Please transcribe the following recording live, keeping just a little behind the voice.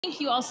Thank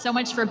you all so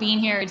much for being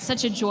here. It's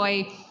such a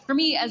joy for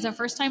me as a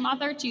first-time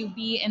author to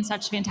be in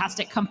such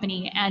fantastic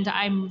company, and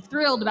I'm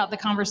thrilled about the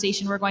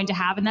conversation we're going to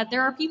have and that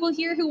there are people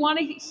here who want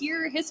to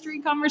hear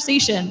history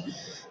conversation.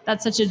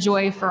 That's such a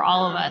joy for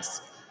all of us.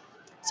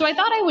 So I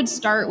thought I would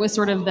start with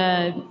sort of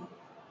the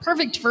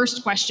perfect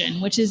first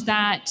question, which is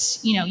that,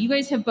 you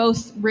guys have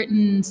both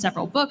written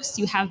several books.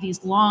 You have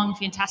these long,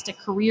 fantastic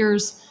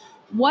careers.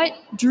 What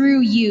drew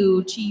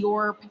you to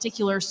your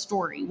particular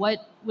story?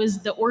 What was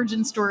the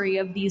origin story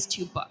of these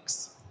two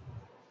books?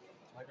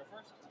 Can I go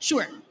first?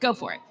 Sure, go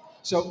for it.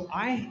 So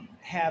I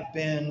have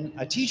been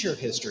a teacher of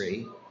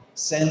history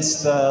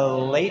since the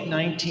late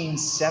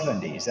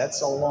 1970s.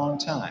 That's a long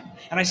time.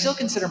 And I still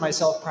consider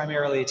myself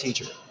primarily a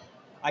teacher.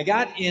 I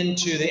got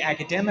into the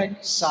academic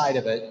side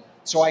of it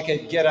so I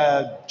could get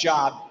a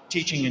job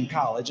teaching in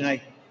college. And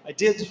I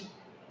did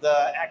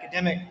the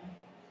academic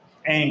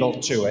angle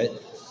to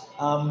it.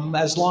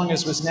 As long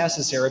as was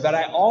necessary, but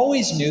I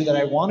always knew that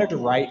I wanted to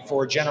write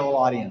for general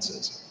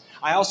audiences.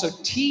 I also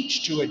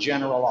teach to a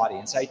general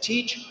audience. I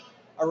teach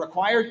a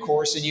required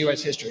course in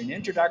U.S. history, an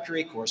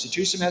introductory course, a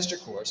 2-semester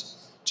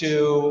course,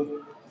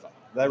 to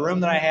the room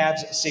that I have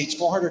seats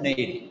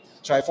 480.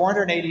 So I have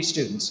 480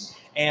 students,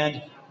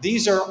 and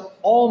these are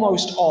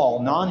almost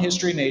all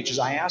non-history majors.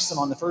 I asked them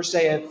on the first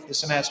day of the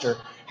semester,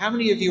 how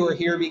many of you are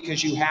here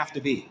because you have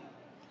to be?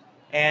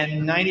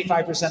 And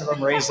 95% of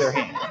them raised their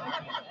hand.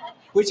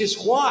 Which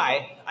is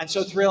why I'm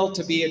so thrilled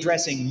to be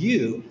addressing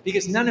you,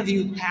 because none of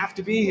you have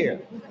to be here.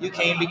 You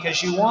came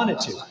because you wanted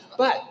to.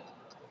 But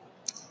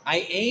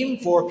I aim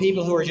for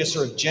people who are just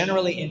sort of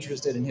generally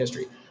interested in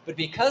history. But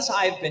because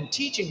I've been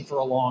teaching for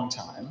a long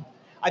time,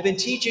 I've been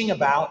teaching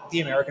about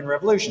the American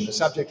Revolution, the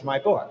subject of my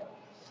book.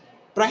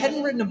 But I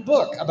hadn't written a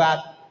book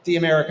about the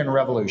American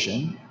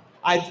Revolution.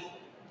 I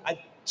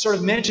sort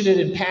of mentioned it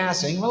in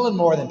passing, well, a little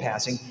more than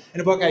passing,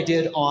 in a book I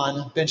did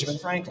on Benjamin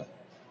Franklin.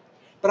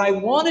 But I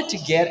wanted to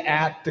get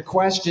at the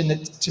question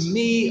that, to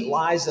me,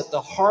 lies at the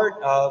heart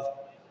of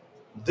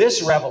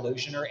this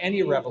revolution, or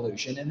any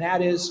revolution, and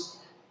that is,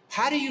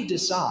 how do you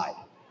decide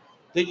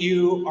that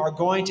you are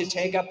going to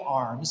take up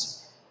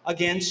arms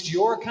against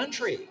your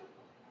country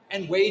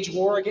and wage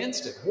war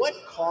against it? What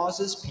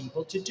causes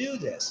people to do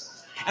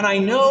this? And I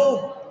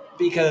know,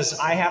 because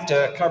I have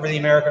to cover the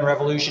American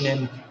Revolution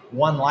in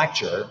one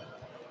lecture,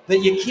 that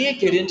you can't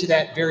get into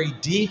that very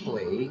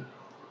deeply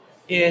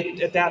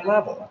at that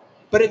level.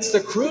 But it's the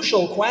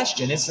crucial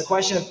question. It's the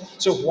question of,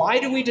 so why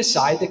do we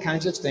decide the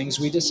kinds of things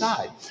we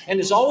decide? And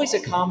it's always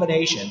a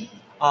combination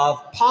of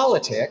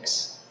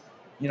politics,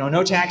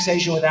 no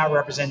taxation without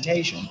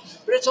representation,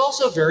 but it's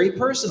also very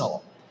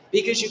personal,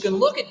 because you can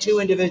look at two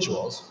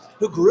individuals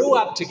who grew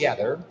up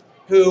together,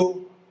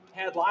 who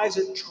had lives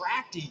that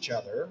tracked each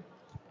other,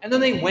 and then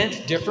they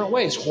went different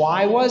ways.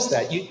 Why was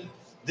that?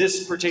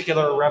 This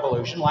particular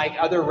revolution, like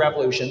other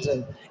revolutions,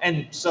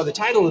 and so the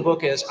title of the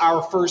book is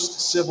Our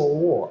First Civil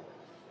War.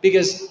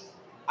 Because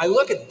I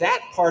look at that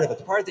part of it,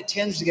 the part that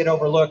tends to get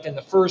overlooked in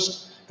the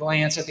first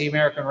glance at the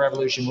American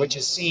Revolution, which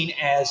is seen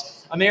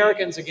as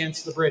Americans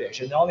against the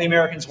British, and all the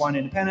Americans want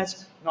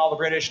independence, and all the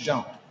British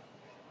don't.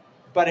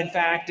 But in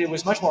fact, it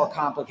was much more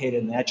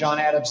complicated than that. John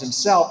Adams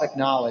himself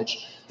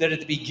acknowledged that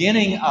at the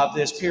beginning of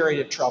this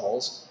period of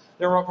troubles,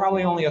 there were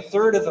probably only a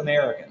third of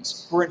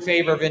Americans who were in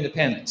favor of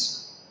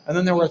independence. And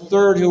then there were a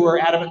third who were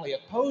adamantly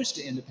opposed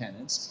to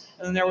independence.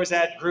 And then there was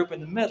that group in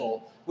the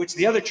middle, which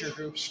the other two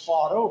groups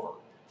fought over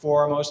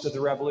for most of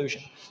the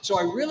revolution. So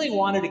I really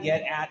wanted to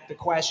get at the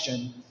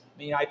question.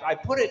 I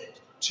put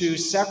it to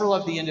several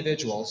of the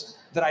individuals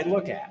that I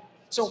look at.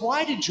 So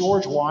why did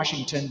George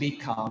Washington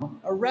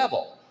become a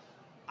rebel?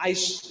 It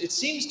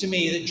seems to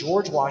me that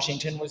George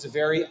Washington was a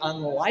very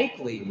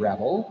unlikely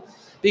rebel,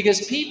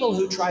 because people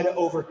who try to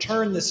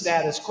overturn the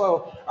status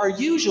quo are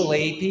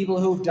usually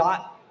people who've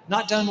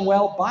not done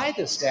well by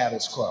the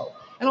status quo.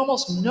 And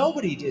almost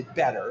nobody did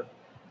better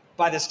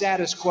by the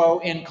status quo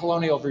in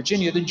colonial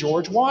Virginia than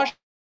George Washington.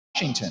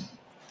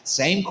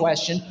 Same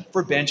question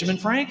for Benjamin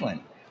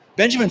Franklin.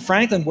 Benjamin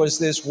Franklin was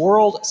this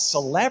world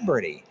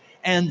celebrity,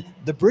 and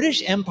the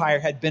British Empire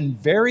had been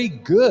very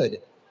good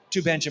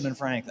to Benjamin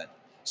Franklin.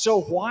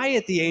 So why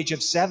at the age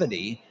of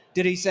 70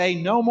 did he say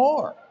no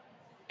more?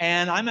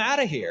 And I'm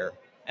out of here,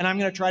 and I'm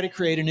going to try to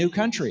create a new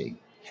country.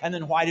 And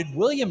then why did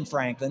William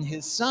Franklin,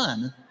 his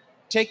son,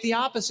 take the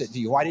opposite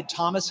view? Why did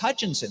Thomas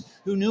Hutchinson,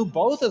 who knew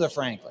both of the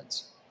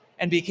Franklins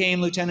and became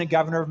lieutenant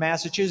governor of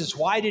Massachusetts,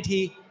 why did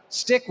he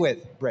stick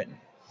with Britain?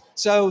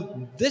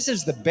 So this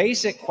is the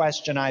basic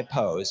question I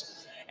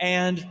pose,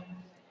 and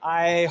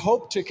I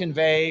hope to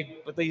convey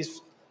at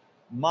least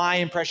my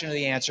impression of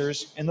the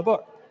answers in the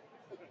book.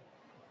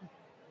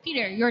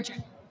 Peter, your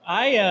turn.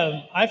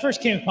 I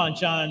first came upon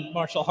John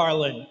Marshall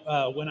Harlan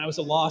when I was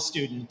a law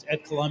student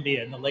at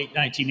Columbia in the late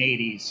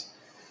 1980s.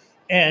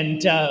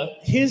 And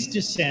his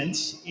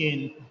dissents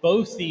in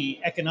both the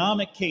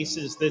economic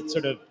cases that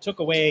sort of took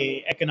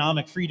away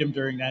economic freedom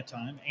during that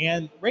time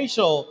and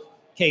racial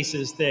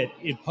cases that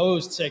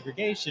imposed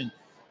segregation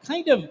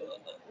kind of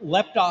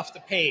leapt off the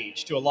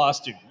page to a law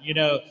student.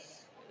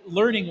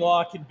 learning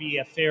law can be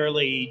a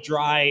fairly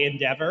dry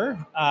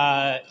endeavor.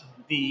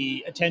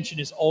 The attention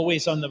is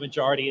always on the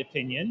majority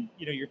opinion.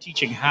 You know, you're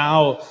teaching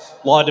how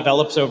law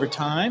develops over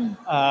time,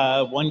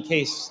 one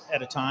case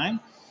at a time.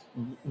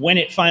 When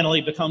it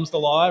finally becomes the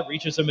law, it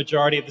reaches a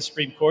majority of the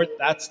Supreme Court,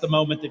 that's the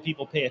moment that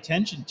people pay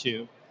attention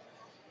to.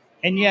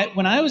 And yet,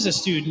 when I was a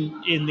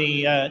student in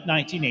the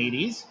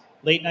 1980s,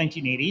 late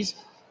 1980s,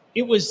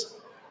 it was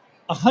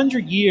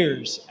 100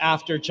 years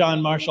after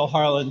John Marshall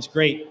Harlan's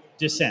Great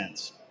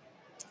Dissent.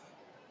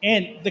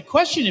 And the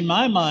question in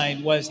my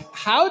mind was,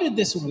 how did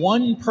this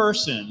one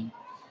person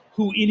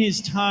who in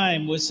his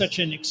time was such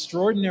an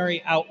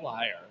extraordinary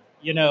outlier,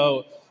 you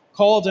know,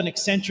 called an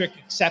eccentric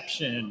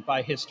exception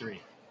by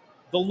history,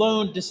 the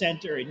lone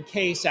dissenter in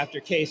case after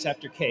case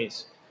after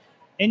case,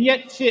 and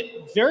yet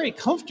fit very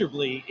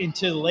comfortably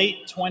into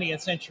late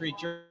 20th century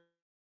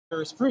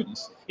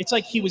jurisprudence? It's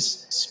like he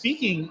was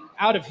speaking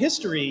out of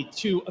history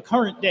to a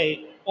current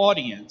day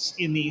audience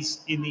in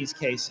these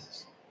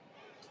cases.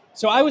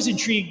 So I was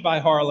intrigued by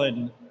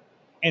Harlan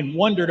and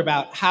wondered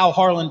about how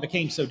Harlan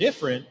became so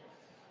different,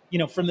 you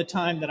know, from the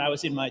time that I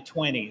was in my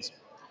 20s.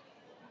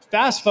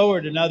 Fast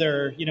forward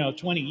another,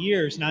 20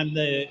 years, and I'm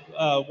the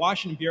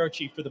Washington bureau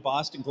chief for the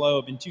Boston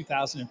Globe in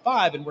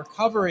 2005, and we're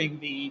covering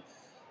the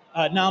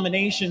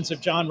nominations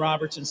of John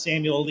Roberts and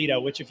Samuel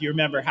Alito, which, if you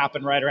remember,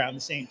 happened right around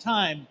the same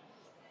time.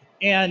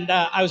 And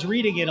I was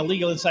reading in a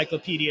legal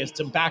encyclopedia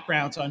some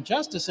backgrounds on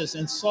justices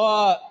and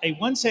saw a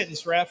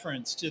one-sentence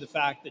reference to the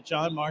fact that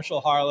John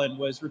Marshall Harlan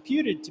was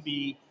reputed to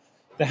be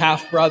the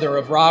half-brother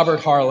of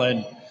Robert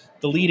Harlan,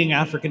 the leading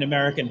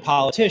African-American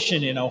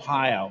politician in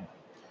Ohio.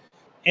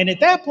 And at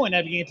that point,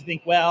 I began to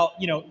think, well,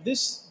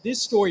 this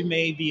story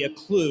may be a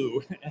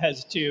clue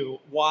as to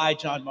why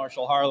John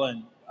Marshall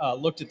Harlan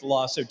looked at the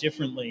law so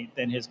differently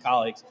than his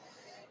colleagues.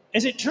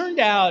 As it turned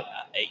out,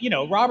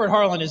 Robert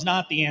Harlan is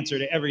not the answer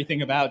to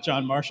everything about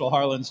John Marshall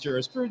Harlan's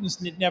jurisprudence,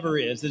 and it never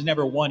is. There's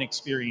never one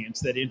experience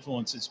that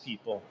influences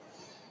people.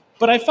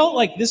 But I felt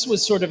like this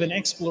was sort of an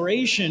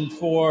exploration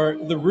for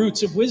the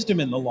roots of wisdom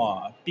in the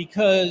law,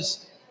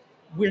 because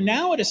we're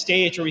now at a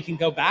stage where we can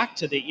go back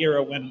to the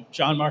era when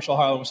John Marshall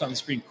Harlan was on the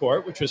Supreme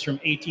Court, which was from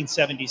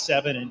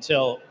 1877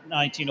 until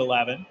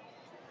 1911.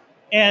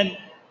 And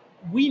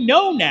we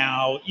know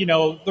now,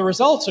 the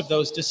results of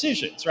those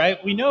decisions,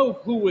 right? We know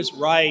who was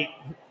right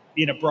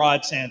in a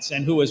broad sense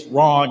and who was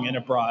wrong in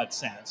a broad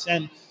sense.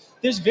 And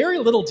there's very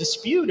little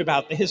dispute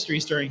about the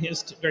histories during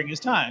his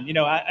time.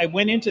 I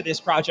went into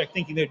this project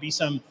thinking there'd be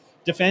some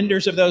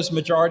defenders of those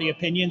majority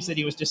opinions that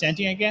he was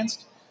dissenting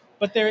against,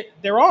 but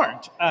there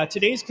aren't.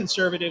 Today's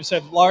conservatives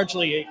have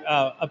largely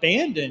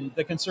abandoned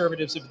the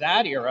conservatives of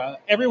that era.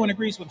 Everyone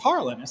agrees with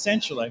Harlan,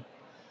 essentially.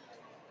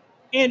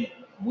 And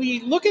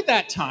we look at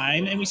that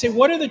time and we say,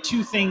 what are the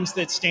two things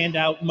that stand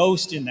out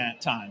most in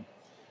that time?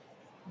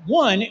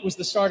 One, it was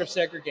the start of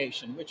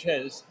segregation, which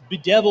has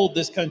bedeviled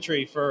this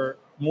country for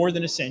more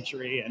than a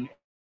century,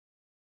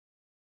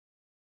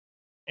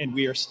 and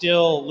we are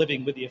still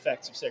living with the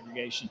effects of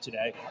segregation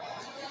today.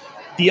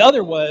 The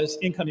other was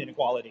income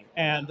inequality,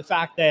 and the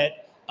fact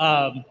that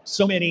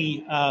so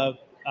many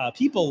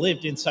people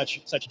lived in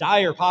such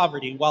dire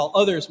poverty, while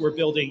others were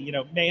building,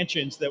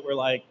 mansions that were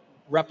like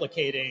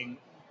replicating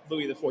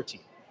Louis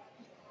XIV.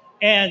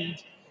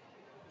 And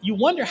you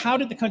wonder, how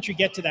did the country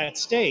get to that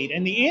state?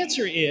 And the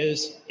answer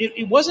is,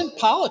 it wasn't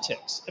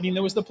politics. I mean,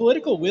 there was the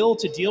political will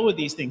to deal with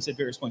these things at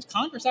various points.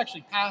 Congress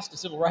actually passed a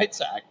Civil Rights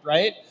Act,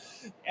 right?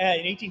 In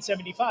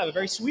 1875, a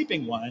very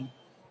sweeping one.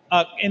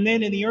 And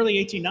then in the early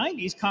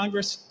 1890s,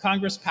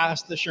 Congress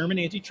passed the Sherman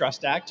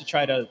Antitrust Act to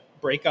try to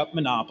break up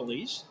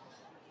monopolies.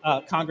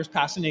 Congress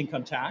passed an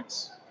income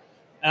tax.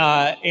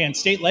 And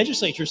state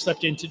legislatures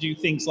stepped in to do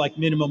things like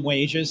minimum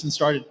wages and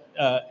started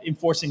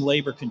enforcing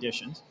labor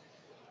conditions.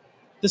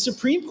 The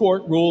Supreme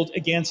Court ruled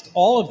against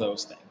all of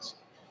those things.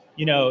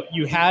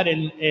 You had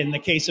in the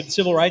case of the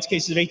civil rights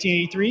cases of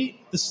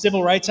 1883, the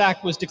Civil Rights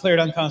Act was declared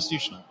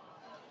unconstitutional.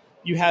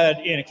 You had,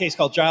 in a case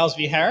called Giles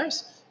v.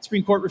 Harris, the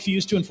Supreme Court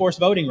refused to enforce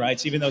voting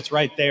rights, even though it's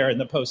right there in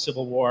the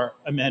post-Civil War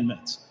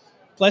amendments.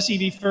 Plessy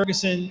v.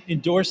 Ferguson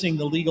endorsing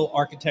the legal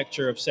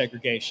architecture of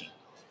segregation.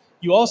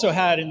 You also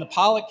had, in the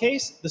Pollock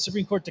case, the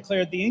Supreme Court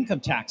declared the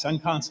income tax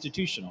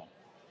unconstitutional.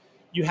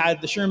 You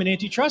had the Sherman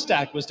Antitrust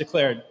Act was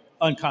declared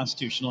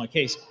unconstitutional,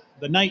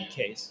 the Knight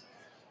case.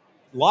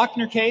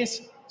 Lochner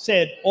case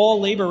said all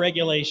labor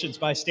regulations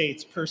by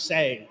states per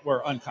se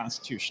were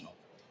unconstitutional.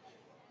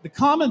 The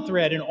common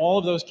thread in all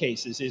of those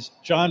cases is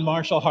John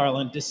Marshall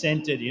Harlan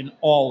dissented in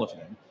all of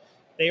them.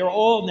 They are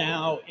all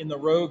now in the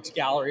rogues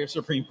gallery of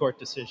Supreme Court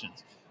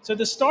decisions. So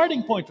the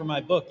starting point for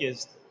my book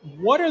is,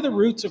 what are the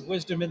roots of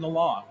wisdom in the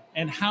law?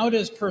 And how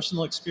does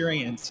personal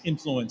experience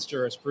influence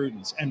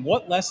jurisprudence? And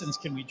what lessons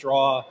can we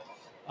draw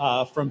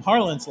from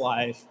Harlan's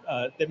life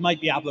that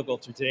might be applicable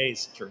to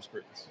today's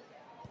jurisprudence?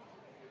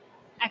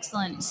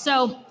 Excellent.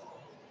 So,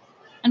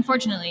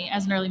 unfortunately,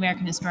 as an early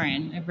American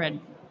historian, I've read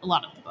a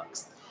lot of the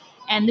books.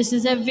 And this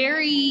is a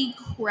very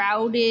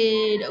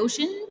crowded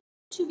ocean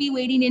to be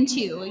wading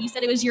into. You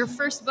said it was your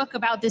first book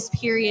about this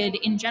period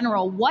in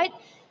general. What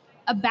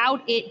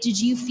about it did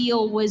you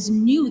feel was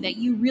new that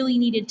you really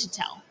needed to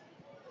tell?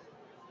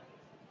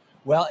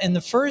 Well, in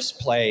the first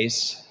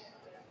place,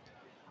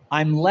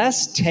 I'm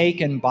less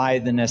taken by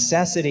the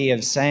necessity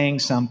of saying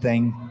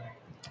something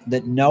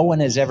that no one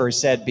has ever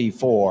said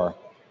before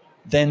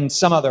than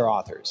some other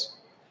authors.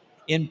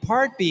 In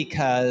part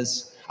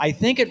because I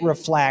think it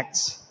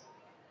reflects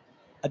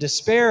a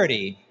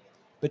disparity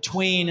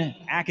between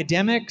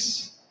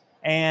academics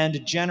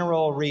and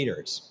general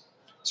readers.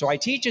 So I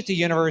teach at the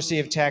University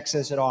of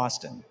Texas at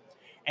Austin,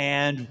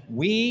 and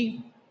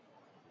we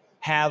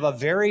have a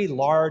very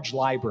large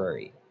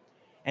library.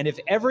 And if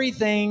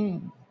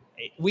everything,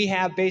 we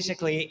have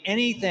basically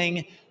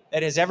anything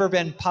that has ever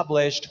been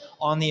published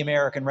on the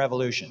American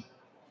Revolution.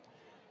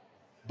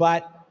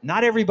 But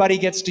not everybody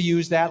gets to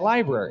use that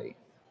library.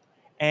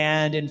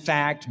 And in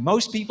fact,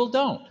 most people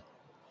don't.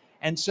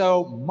 And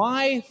so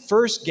my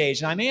first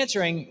gauge, and I'm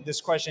answering this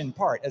question in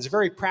part as a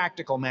very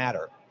practical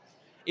matter.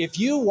 If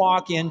you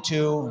walk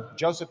into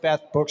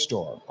Joseph-Beth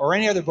bookstore or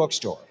any other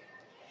bookstore,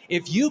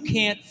 if you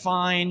can't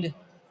find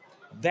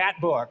that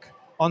book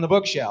on the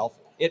bookshelf,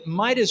 it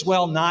might as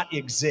well not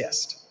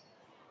exist.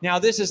 Now,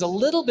 this is a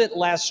little bit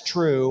less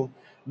true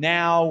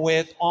now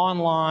with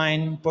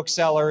online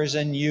booksellers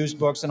and used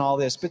books and all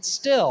this, but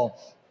still,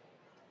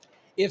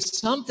 if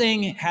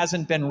something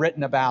hasn't been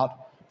written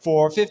about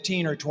for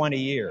 15 or 20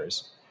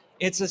 years,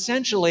 it's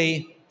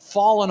essentially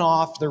fallen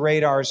off the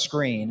radar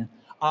screen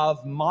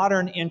of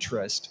modern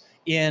interest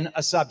in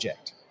a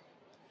subject.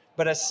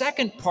 But a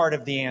second part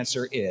of the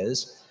answer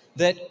is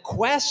that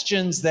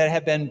questions that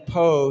have been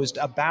posed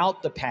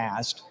about the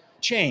past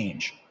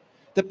change.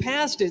 The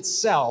past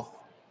itself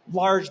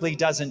largely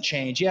doesn't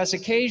change. Yes,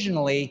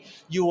 occasionally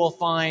you will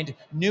find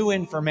new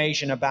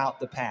information about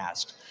the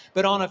past.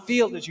 But on a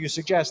field, as you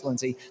suggest,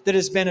 Lindsay, that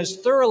has been as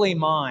thoroughly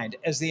mined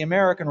as the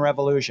American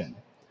Revolution,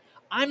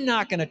 I'm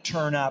not going to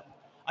turn up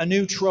a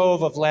new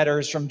trove of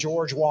letters from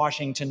George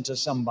Washington to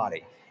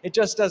somebody. It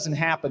just doesn't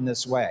happen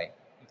this way.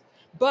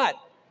 But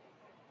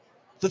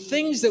the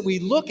things that we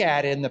look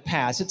at in the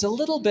past, it's a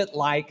little bit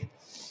like,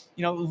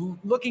 you know,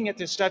 looking at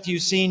the stuff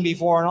you've seen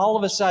before, and all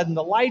of a sudden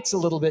the light's a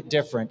little bit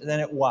different than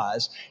it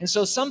was. And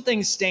so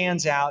something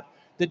stands out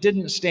that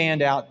didn't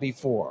stand out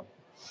before.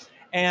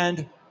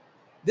 And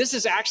this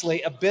is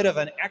actually a bit of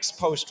an ex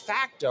post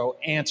facto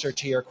answer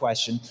to your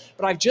question,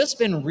 but I've just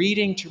been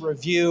reading to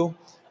review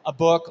a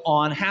book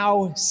on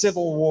how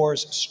civil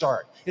wars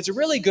start. It's a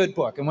really good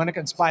book, and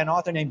it's by an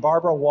author named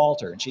Barbara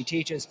Walter, and she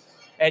teaches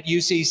at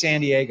UC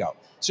San Diego.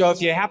 So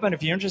if you're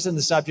interested in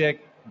the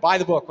subject, buy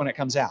the book when it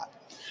comes out.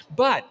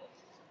 But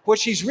what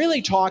she's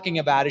really talking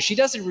about is she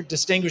doesn't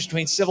distinguish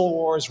between civil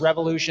wars,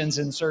 revolutions,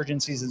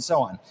 insurgencies, and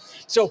so on.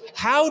 So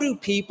how do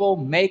people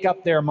make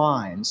up their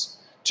minds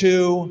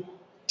to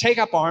take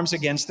up arms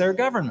against their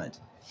government?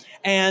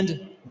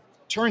 And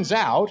turns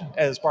out,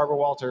 as Barbara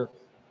Walter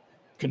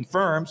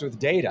confirms with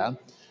data,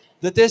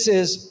 that this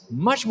is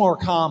much more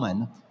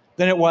common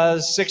than it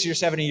was 60 or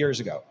 70 years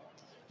ago.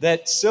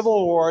 That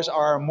civil wars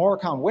are more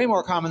common, way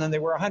more common than they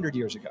were 100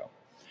 years ago.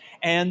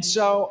 And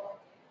so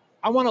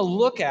I want to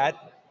look at,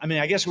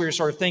 I guess we were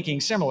sort of thinking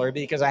similar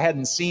because I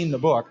hadn't seen the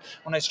book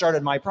when I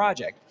started my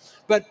project.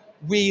 But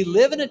we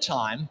live in a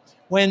time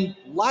when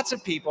lots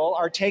of people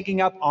are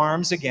taking up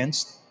arms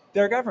against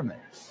their government.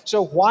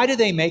 So why do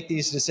they make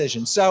these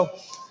decisions? So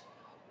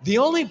the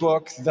only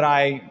book that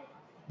I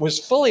was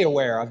fully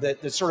aware of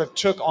that sort of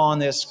took on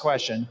this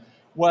question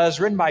was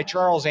written by a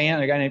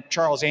guy named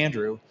Charles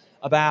Andrew,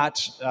 about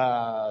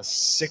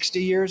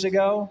 60 years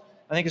ago.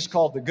 I think it's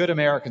called The Good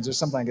Americans or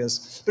something like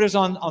this, but it was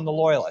on the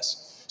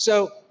Loyalists.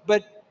 So,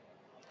 but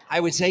I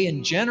would say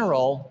in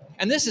general,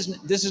 and this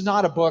is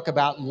not a book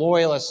about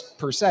Loyalists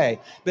per se,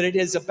 but it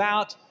is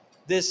about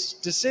this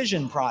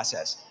decision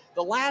process.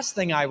 The last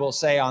thing I will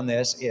say on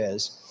this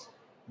is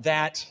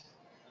that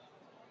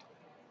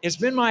it's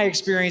been my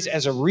experience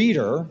as a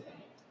reader,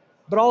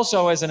 but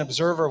also as an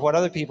observer of what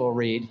other people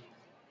read.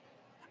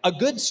 A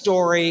good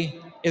story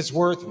is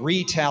worth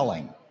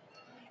retelling.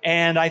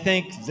 And I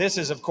think this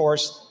is, of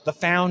course, the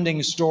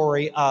founding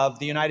story of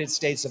the United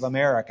States of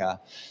America.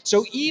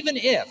 So even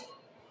if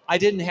I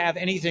didn't have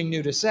anything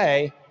new to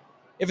say,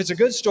 if it's a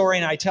good story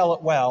and I tell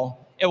it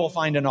well, it will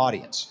find an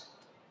audience.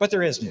 But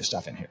there is new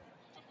stuff in here.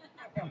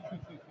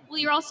 Well,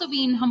 you're also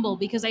being humble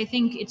because I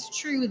think it's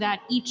true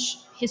that each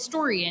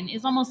historian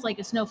is almost like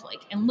a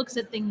snowflake and looks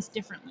at things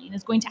differently and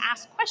is going to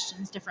ask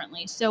questions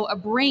differently. So a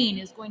brain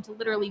is going to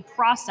literally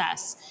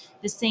process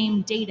the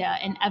same data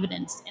and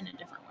evidence in a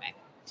different way.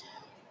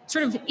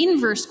 Sort of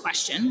inverse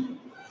question,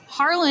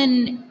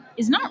 Harlan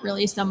is not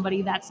really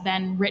somebody that's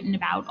been written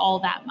about all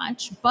that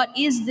much, but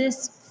is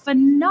this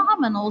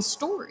phenomenal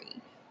story.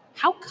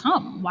 How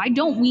come? Why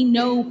don't we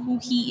know who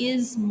he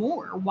is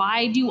more?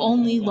 Why do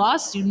only law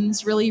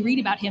students really read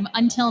about him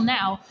until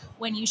now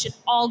when you should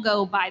all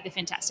go buy the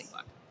fantastic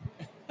book?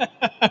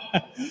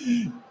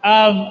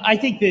 I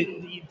think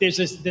that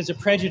there's a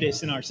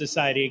prejudice in our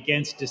society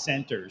against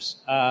dissenters.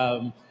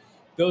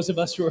 Those of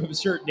us who are of a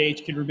certain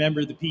age can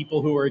remember the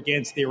people who were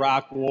against the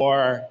Iraq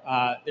War.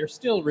 They're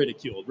still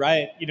ridiculed,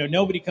 right? You know,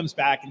 nobody comes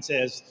back and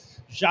says,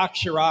 Jacques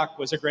Chirac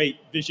was a great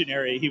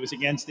visionary. He was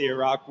against the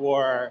Iraq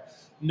War.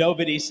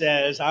 Nobody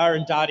says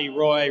Arundhati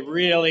Roy,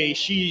 really,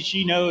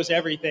 she knows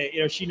everything.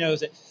 She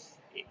knows it.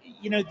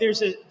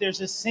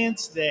 There's a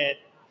sense that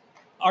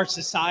our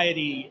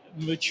society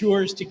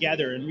matures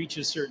together and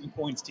reaches certain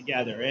points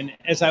together. And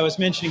as I was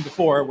mentioning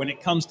before, when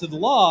it comes to the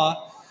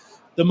law,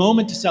 the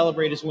moment to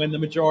celebrate is when the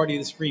majority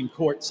of the Supreme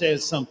Court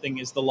says something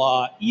is the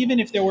law. Even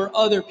if there were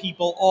other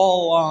people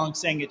all along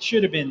saying it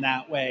should have been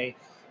that way,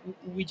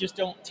 we just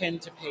don't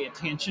tend to pay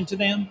attention to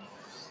them.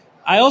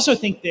 I also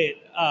think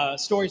that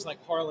stories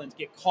like Harlan's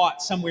get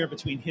caught somewhere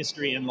between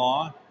history and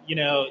law.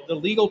 The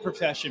legal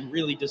profession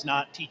really does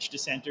not teach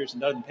dissenters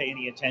and doesn't pay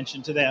any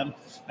attention to them.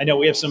 I know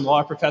we have some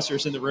law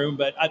professors in the room,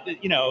 but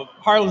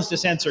Harlan's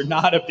dissents are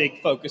not a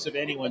big focus of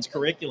anyone's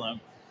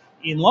curriculum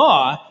in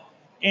law.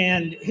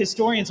 And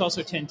historians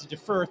also tend to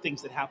defer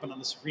things that happen on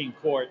the Supreme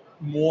Court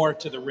more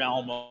to the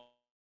realm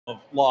of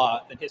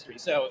law than history.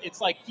 So it's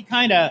like he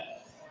kind of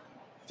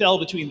fell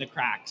between the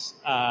cracks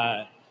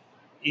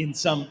in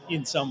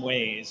some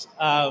ways.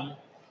 I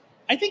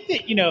think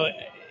that,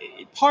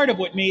 part of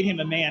what made him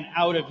a man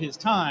out of his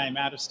time,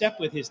 out of step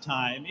with his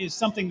time, is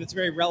something that's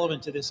very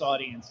relevant to this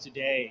audience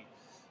today,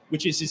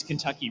 which is his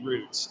Kentucky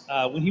roots.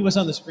 When he was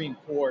on the Supreme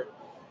Court,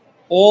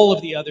 all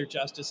of the other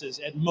justices,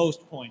 at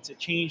most points, it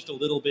changed a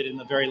little bit in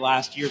the very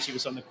last years he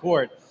was on the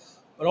court,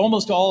 but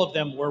almost all of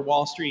them were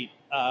Wall Street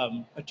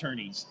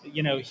attorneys.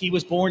 He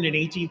was born in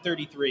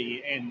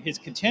 1833, and his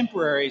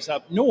contemporaries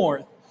up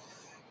north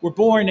were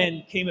born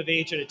and came of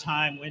age at a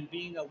time when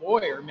being a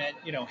lawyer meant,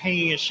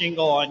 hanging a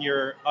shingle on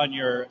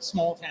your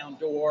small town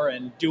door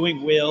and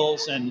doing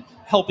wills and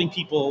helping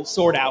people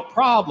sort out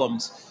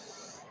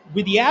problems.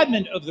 With the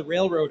advent of the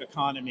railroad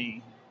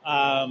economy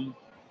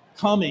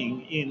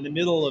coming in the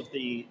middle of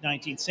the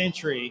 19th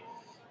century,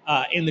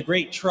 and the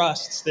great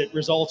trusts that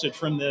resulted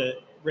from the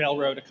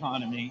railroad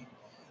economy,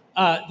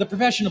 the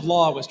profession of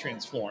law was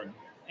transformed.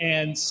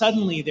 And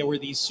suddenly there were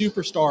these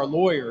superstar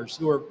lawyers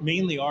who were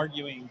mainly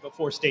arguing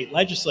before state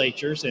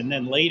legislatures and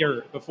then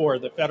later before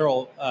the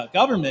federal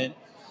government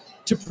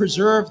to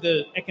preserve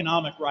the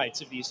economic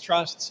rights of these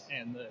trusts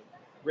and the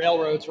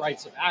railroads'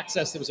 rights of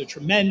access. There was a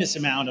tremendous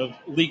amount of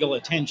legal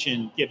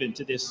attention given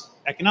to this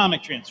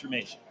economic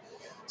transformation.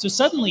 So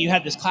suddenly you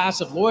had this class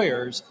of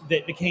lawyers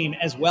that became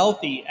as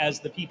wealthy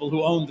as the people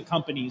who owned the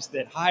companies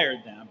that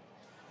hired them.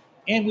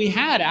 And we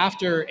had,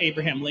 after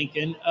Abraham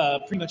Lincoln,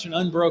 pretty much an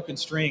unbroken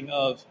string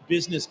of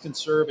business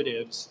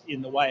conservatives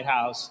in the White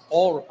House,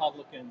 all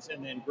Republicans,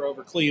 and then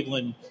Grover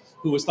Cleveland,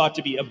 who was thought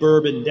to be a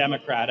bourbon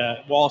Democrat,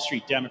 a Wall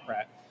Street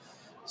Democrat.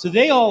 So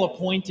they all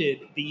appointed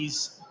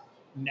these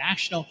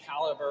national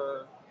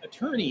caliber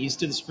attorneys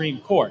to the Supreme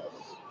Court.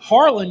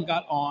 Harlan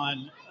got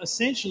on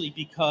essentially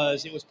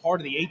because it was part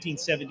of the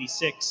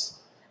 1876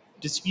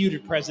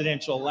 disputed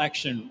presidential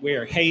election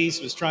where Hayes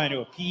was trying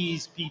to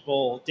appease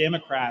people,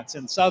 Democrats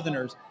and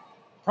Southerners,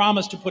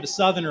 promised to put a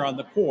Southerner on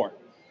the court.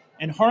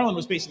 And Harlan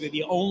was basically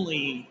the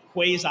only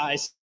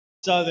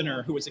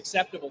quasi-Southerner who was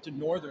acceptable to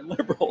Northern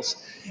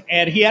liberals.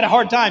 And he had a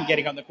hard time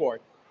getting on the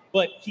court.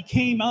 But he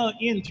came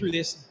in through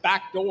this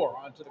back door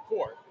onto the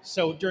court.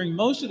 So during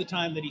most of the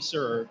time that he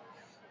served,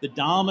 the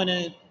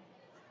dominant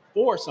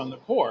force on the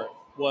court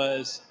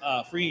was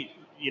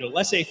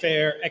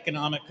laissez-faire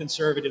economic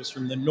conservatives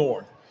from the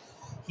North.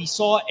 He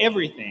saw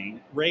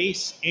everything,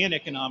 race and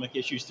economic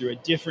issues, through a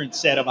different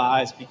set of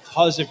eyes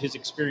because of his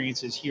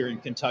experiences here in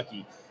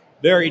Kentucky.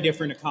 Very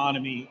different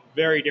economy,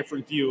 very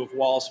different view of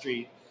Wall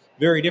Street,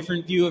 very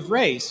different view of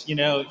race.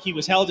 He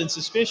was held in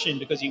suspicion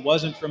because he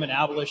wasn't from an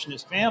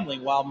abolitionist family,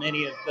 while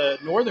many of the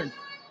Northern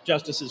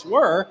justices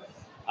were.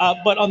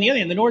 But on the other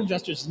hand, the Northern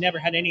justices never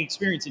had any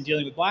experience in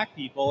dealing with black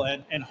people,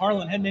 and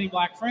Harlan had many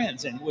black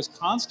friends and was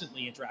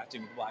constantly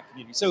interacting with the black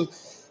community. So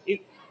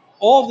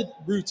all the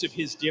roots of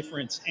his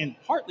difference, and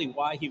partly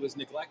why he was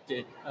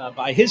neglected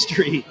by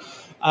history,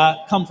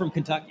 come from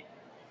Kentucky.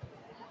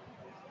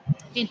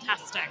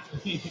 Fantastic.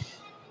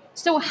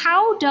 So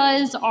how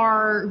does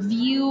our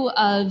view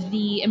of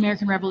the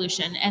American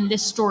Revolution and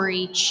this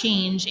story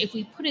change if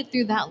we put it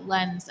through that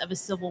lens of a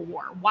civil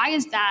war? Why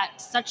is that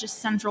such a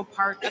central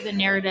part of the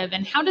narrative,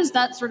 and how does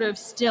that sort of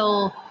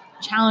still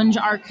challenge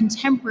our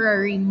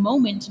contemporary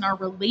moment and our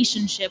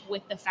relationship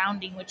with the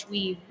founding, which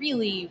we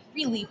really,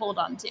 really hold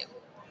on to?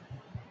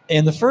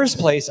 In the first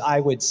place,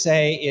 I would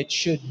say it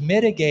should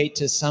mitigate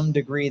to some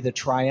degree the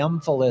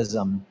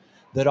triumphalism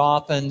that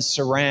often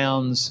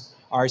surrounds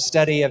our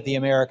study of the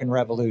American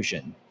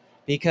Revolution.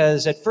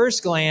 Because at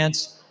first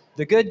glance,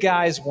 the good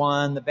guys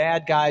won, the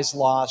bad guys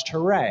lost,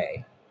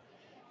 hooray.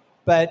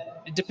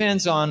 But it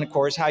depends on, of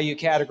course, how you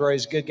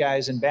categorize good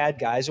guys and bad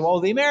guys. Well,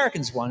 the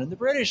Americans won and the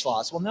British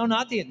lost. Well, no,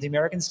 not the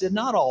Americans did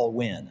not all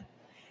win.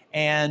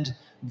 And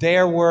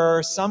there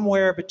were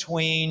somewhere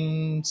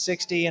between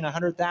 60 and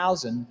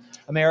 100,000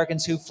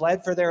 Americans who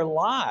fled for their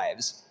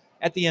lives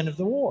at the end of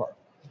the war.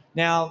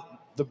 Now,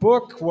 the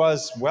book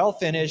was well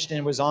finished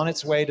and was on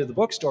its way to the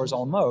bookstores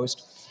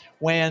almost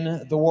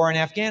when the war in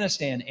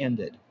Afghanistan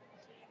ended.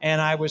 And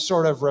I was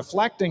sort of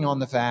reflecting on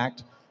the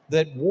fact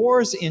that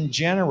wars in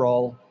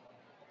general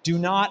do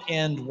not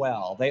end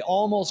well. They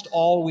almost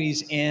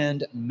always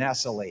end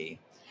messily,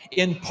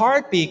 in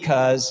part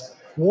because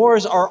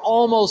wars are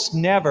almost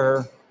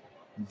never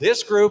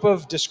this group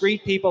of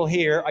discrete people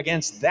here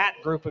against that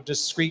group of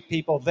discrete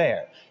people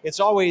there. It's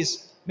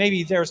always,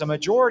 maybe there's a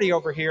majority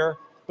over here,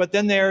 but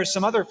then there's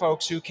some other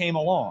folks who came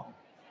along,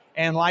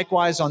 and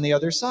likewise on the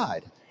other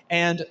side.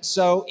 And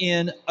so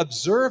in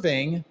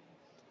observing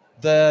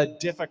the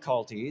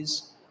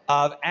difficulties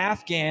of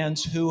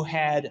Afghans who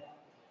had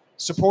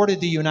supported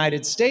the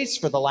United States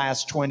for the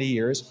last 20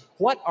 years,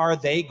 what are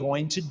they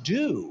going to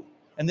do?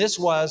 And this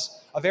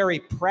was a very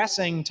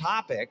pressing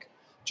topic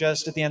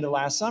just at the end of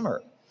last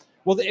summer.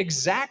 Well,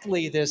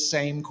 exactly this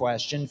same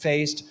question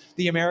faced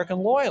the American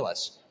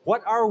Loyalists.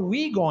 What are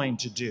we going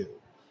to do?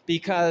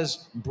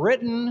 Because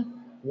Britain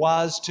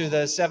was to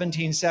the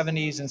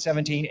 1770s and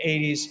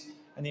 1780s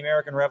and the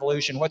American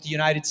Revolution what the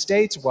United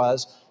States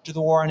was to the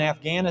war in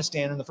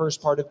Afghanistan in the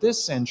first part of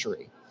this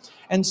century.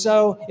 And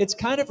so it's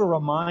kind of a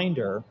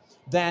reminder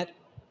that,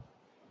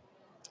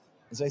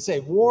 as I say,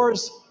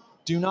 wars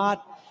do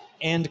not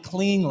end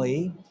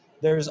cleanly.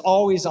 There's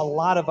always a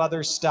lot of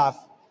other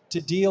stuff to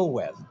deal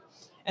with.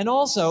 And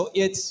also,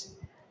 it's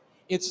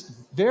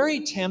very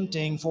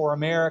tempting for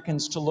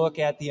Americans to look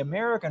at the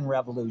American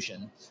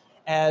Revolution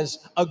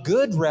as a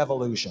good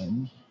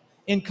revolution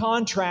in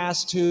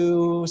contrast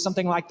to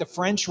something like the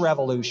French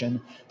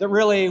Revolution that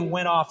really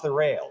went off the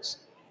rails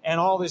and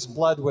all this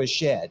blood was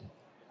shed.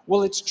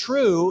 Well, it's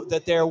true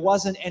that there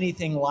wasn't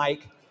anything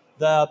like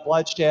the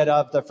bloodshed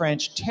of the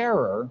French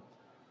Terror,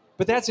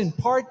 but that's in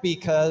part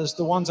because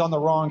the ones on the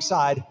wrong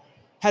side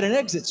had an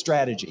exit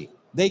strategy.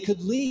 They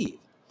could leave.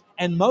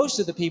 And most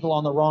of the people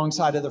on the wrong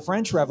side of the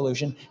French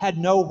Revolution had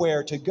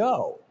nowhere to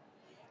go.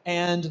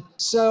 And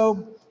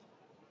so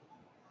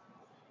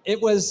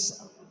it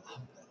was,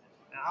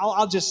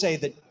 I'll just say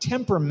that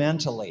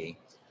temperamentally,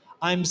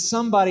 I'm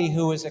somebody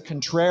who is a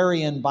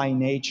contrarian by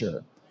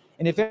nature.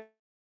 And if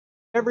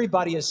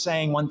everybody is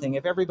saying one thing,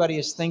 if everybody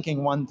is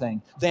thinking one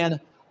thing, then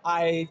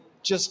I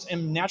just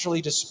am naturally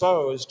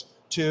disposed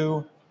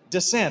to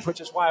dissent, which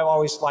is why I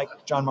always like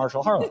John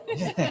Marshall Harlan.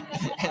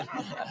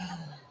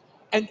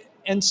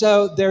 And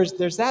so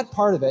there's that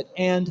part of it.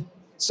 And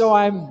so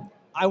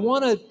I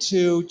wanted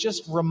to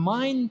just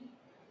remind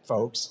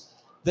folks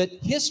that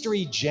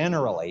history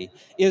generally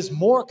is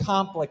more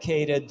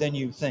complicated than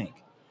you think.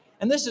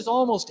 And this is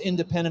almost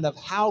independent of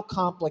how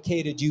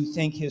complicated you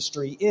think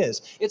history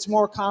is. It's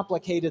more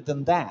complicated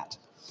than that.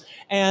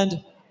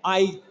 And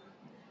I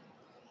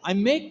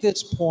make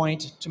this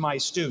point to my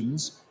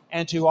students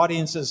and to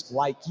audiences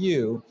like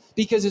you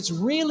because it's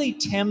really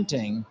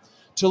tempting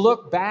to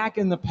look back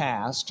in the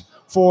past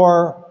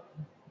for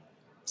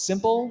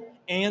simple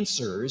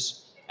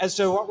answers as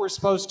to what we're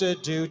supposed to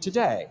do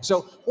today.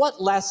 So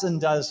what lesson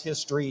does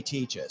history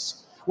teach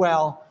us?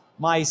 Well,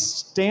 my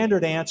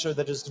standard answer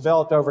that has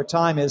developed over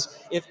time is,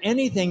 if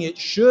anything, it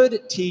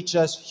should teach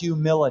us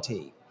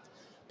humility,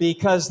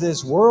 because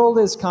this world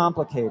is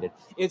complicated.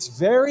 It's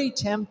very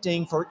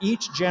tempting for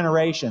each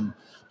generation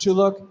to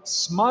look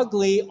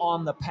smugly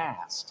on the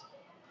past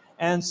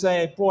and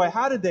say, boy,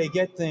 how did they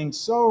get things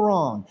so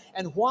wrong?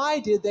 And why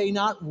did they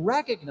not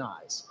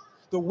recognize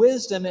the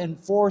wisdom and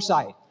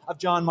foresight of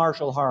John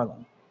Marshall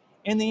Harlan?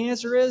 And the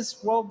answer is,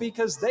 well,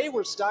 because they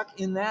were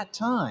stuck in that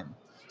time.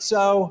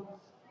 So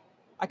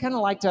I kind of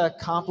like to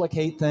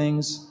complicate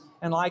things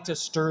and like to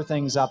stir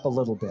things up a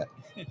little bit.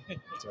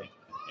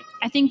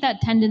 I think that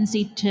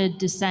tendency to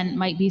dissent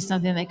might be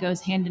something that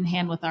goes hand in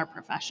hand with our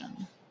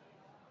profession.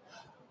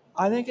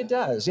 I think it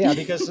does, yeah,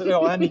 because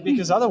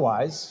because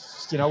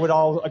otherwise, we'd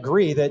all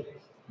agree that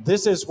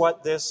this is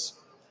what this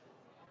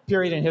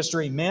period in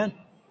history meant.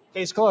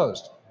 Case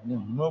closed.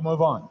 We'll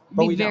move on.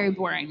 But be very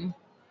boring.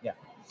 Yeah.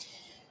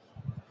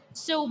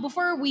 So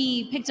before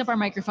we picked up our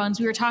microphones,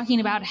 we were talking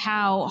about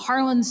how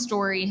Harlan's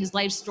story, his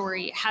life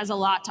story, has a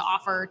lot to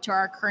offer to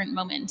our current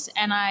moment.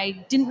 And I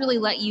didn't really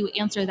let you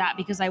answer that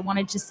because I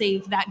wanted to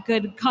save that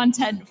good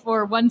content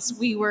for once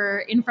we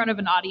were in front of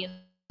an audience.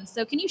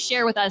 So can you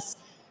share with us,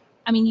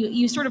 I mean,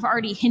 you sort of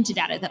already hinted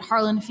at it, that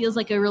Harlan feels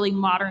like a really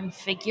modern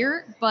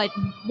figure, but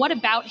what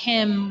about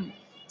him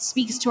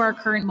speaks to our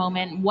current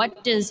moment?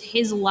 What does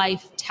his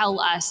life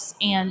tell us?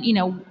 And,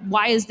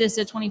 why is this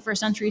a 21st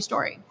century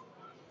story?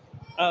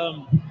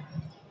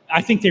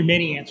 I think there are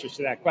many answers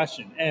to that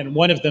question. And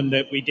one of them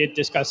that we did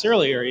discuss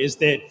earlier is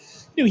that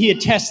he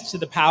attests to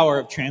the power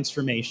of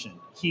transformation.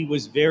 He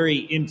was very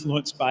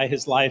influenced by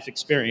his life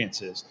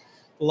experiences.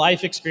 The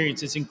life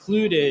experiences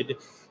included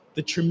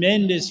the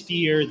tremendous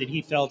fear that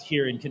he felt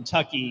here in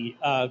Kentucky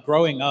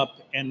growing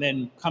up and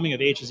then coming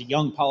of age as a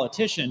young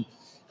politician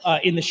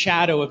in the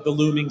shadow of the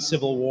looming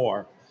Civil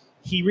War.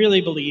 He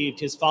really believed,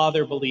 his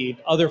father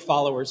believed, other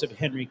followers of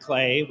Henry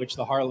Clay, which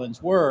the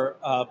Harlans were,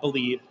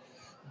 believed,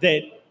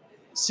 that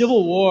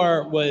Civil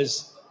War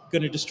was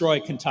going to destroy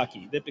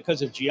Kentucky, that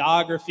because of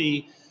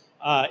geography,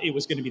 it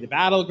was going to be the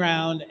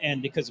battleground,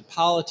 and because of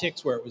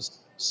politics, where it was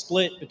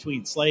split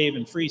between slave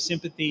and free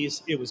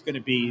sympathies, it was going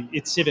to be,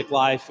 its civic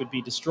life would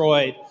be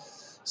destroyed.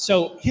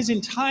 So his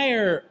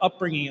entire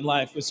upbringing in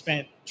life was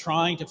spent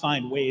trying to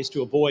find ways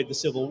to avoid the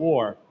Civil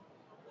War.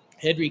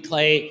 Henry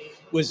Clay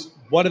was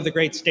one of the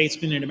great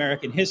statesmen in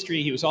American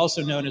history. He was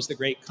also known as the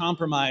Great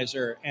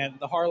Compromiser, and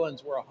the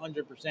Harlans were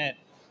 100%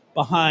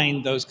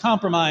 behind those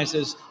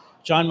compromises.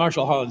 John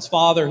Marshall Harlan's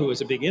father, who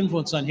was a big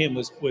influence on him,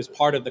 was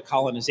part of the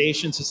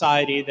colonization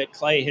society that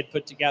Clay had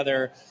put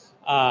together.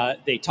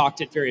 They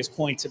talked at various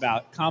points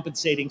about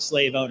compensating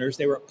slave owners.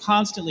 They were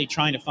constantly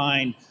trying to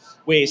find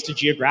ways to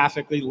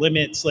geographically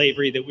limit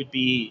slavery that would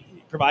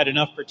provide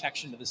enough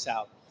protection to the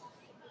South.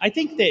 I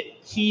think that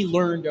he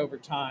learned over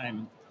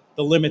time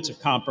the limits of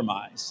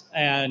compromise.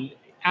 And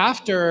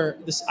after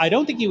this, I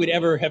don't think he would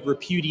ever have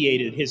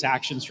repudiated his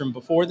actions from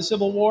before the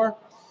Civil War,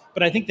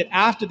 but I think that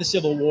after the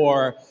Civil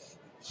War,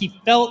 he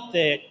felt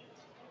that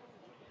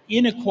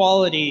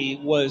inequality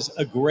was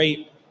a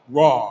great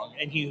wrong,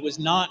 and he was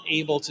not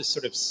able to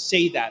sort of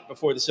say that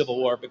before the Civil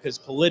War because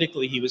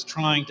politically he was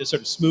trying to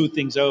sort of smooth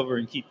things over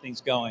and keep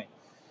things going.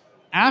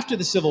 After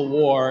the Civil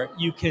War,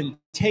 you can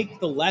take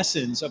the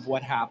lessons of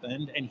what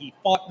happened, and he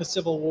fought in the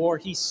Civil War,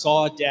 he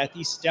saw death,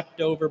 he stepped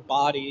over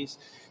bodies.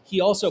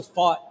 He also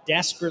fought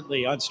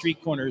desperately on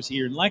street corners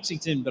here in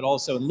Lexington, but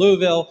also in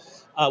Louisville,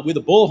 with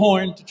a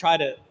bullhorn to try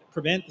to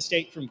prevent the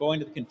state from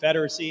going to the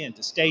Confederacy and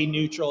to stay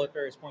neutral at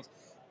various points.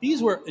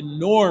 These were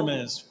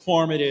enormous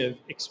formative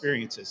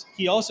experiences.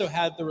 He also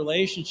had the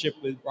relationship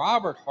with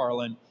Robert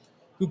Harlan,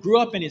 who grew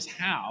up in his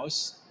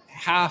house,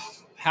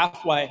 half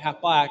white,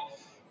 half black,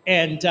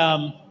 and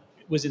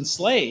was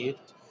enslaved,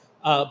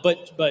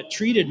 but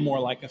treated more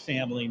like a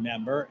family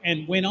member,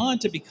 and went on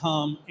to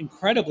become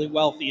incredibly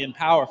wealthy and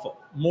powerful,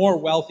 more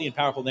wealthy and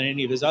powerful than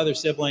any of his other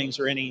siblings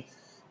or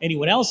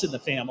anyone else in the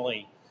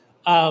family.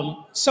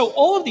 So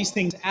all of these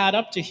things add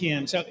up to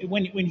him. So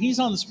when he's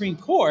on the Supreme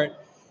Court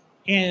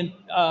and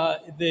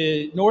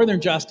the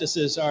Northern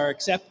justices are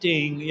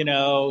accepting,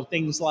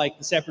 things like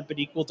the separate but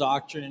equal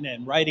doctrine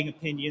and writing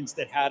opinions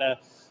that had a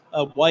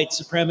white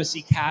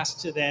supremacy cast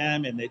to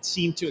them, and that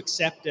seemed to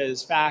accept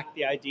as fact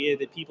the idea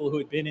that people who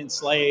had been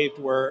enslaved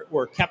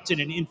were kept in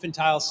an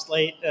infantile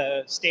state.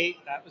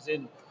 That was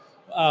in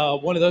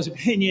one of those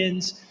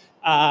opinions.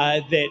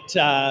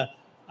 That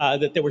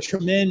there were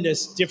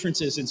tremendous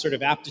differences in sort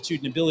of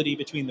aptitude and ability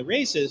between the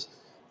races.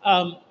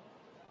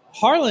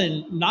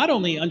 Harlan not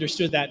only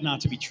understood that not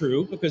to be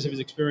true because of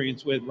his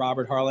experience with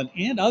Robert Harlan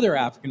and other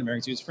African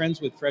Americans, he was friends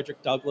with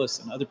Frederick Douglass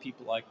and other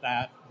people like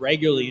that,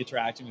 regularly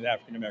interacting with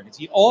African Americans.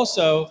 He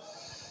also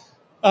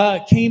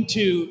came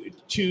to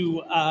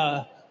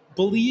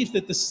believe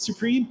that the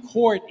Supreme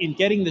Court, in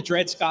getting the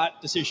Dred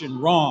Scott decision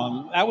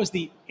wrong, that was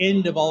the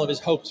end of all of his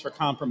hopes for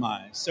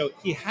compromise. So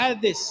he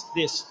had this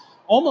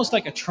almost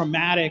like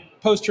a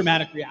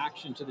post-traumatic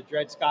reaction to the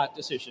Dred Scott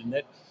decision,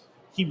 that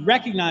he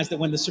recognized that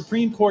when the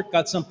Supreme Court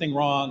got something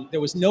wrong, there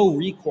was no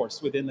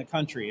recourse within the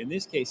country, in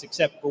this case,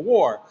 except for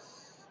war.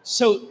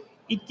 So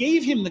it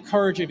gave him the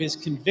courage of his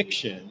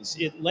convictions.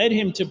 It led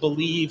him to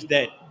believe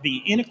that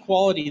the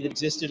inequality that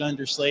existed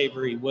under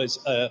slavery was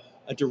a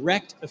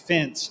direct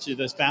offense to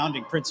the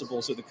founding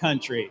principles of the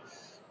country.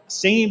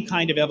 Same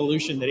kind of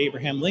evolution that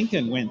Abraham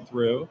Lincoln went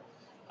through.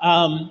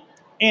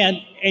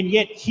 And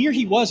yet here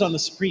he was on the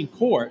Supreme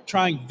Court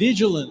trying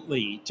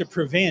vigilantly to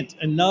prevent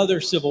another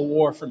civil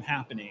war from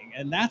happening.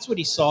 And that's what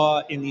he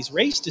saw in these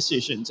race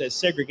decisions as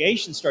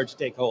segregation started to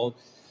take hold.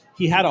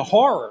 He had a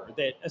horror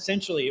that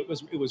essentially it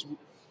was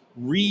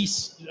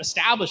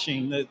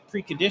re-establishing the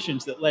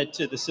preconditions that led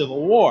to the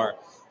Civil War.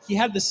 He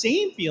had the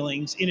same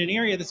feelings in an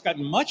area that's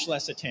gotten much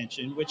less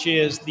attention, which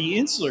is the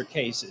insular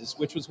cases,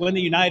 which was when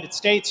the United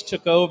States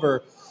took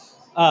over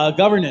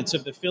governance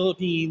of the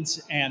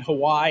Philippines and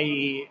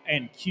Hawaii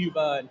and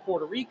Cuba and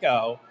Puerto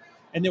Rico.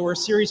 And there were a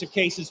series of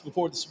cases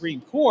before the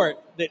Supreme Court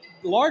that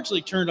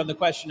largely turned on the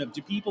question of,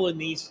 do people in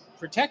these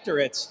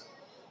protectorates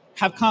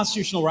have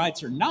constitutional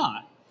rights or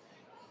not?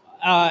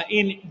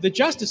 The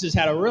justices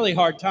had a really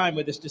hard time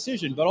with this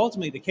decision, but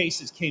ultimately the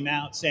cases came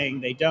out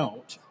saying they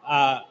don't.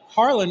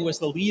 Harlan was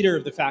the leader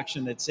of the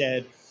faction that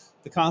said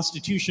the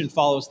Constitution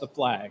follows the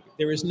flag.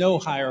 There is no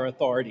higher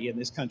authority in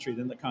this country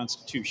than the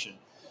Constitution.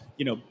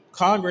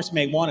 Congress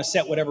may want to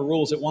set whatever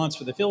rules it wants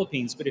for the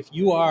Philippines, but if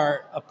you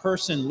are a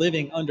person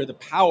living under the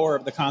power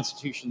of the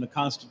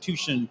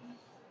Constitution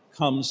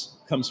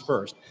comes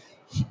first.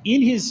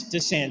 In his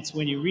dissents,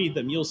 when you read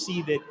them, you'll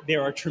see that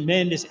there are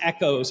tremendous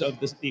echoes of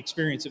the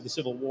experience of the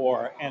Civil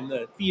War and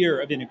the fear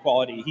of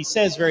inequality. He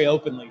says very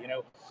openly,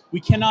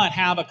 we cannot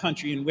have a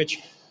country in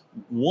which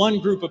one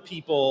group of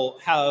people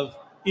have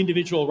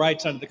individual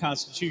rights under the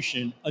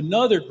Constitution,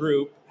 another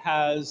group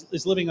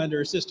is living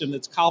under a system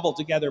that's cobbled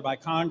together by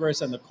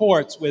Congress and the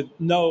courts with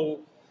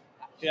no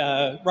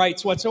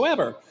rights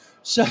whatsoever.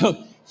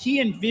 So he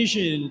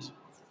envisioned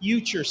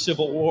future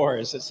civil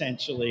wars,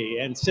 essentially,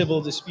 and civil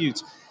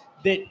disputes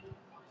that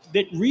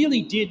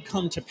really did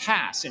come to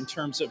pass in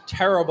terms of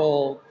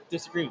terrible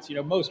disagreements.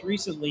 Most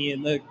recently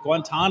in the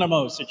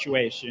Guantanamo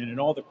situation and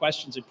all the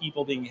questions of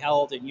people being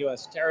held in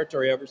U.S.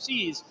 territory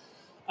overseas.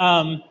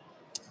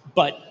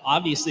 But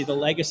obviously the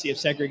legacy of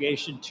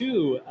segregation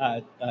too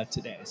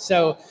today.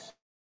 So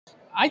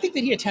I think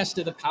that he attests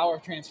to the power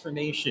of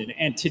transformation.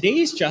 And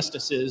today's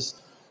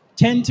justices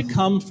tend to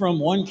come from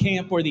one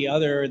camp or the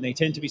other, and they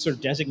tend to be sort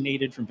of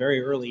designated from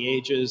very early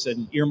ages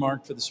and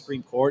earmarked for the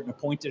Supreme Court and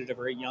appointed at a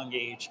very young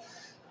age.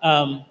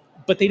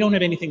 But they don't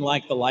have anything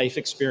like the life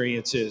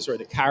experiences or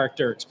the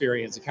character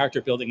experience, the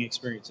character building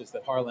experiences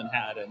that Harlan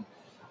had. And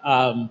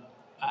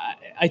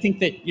I think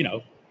that, you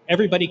know,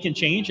 everybody can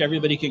change,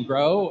 everybody can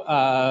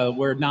grow.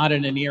 We're not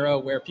in an era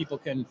where people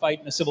can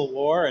fight in a civil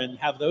war and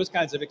have those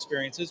kinds of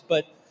experiences.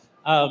 But,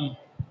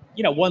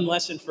 you know, one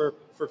lesson for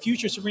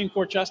future Supreme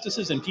Court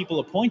justices and people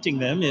appointing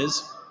them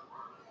is,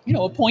 you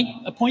know,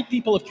 appoint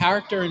people of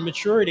character and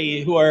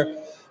maturity who are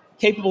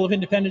capable of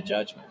independent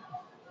judgment.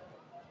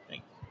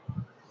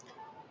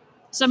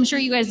 So I'm sure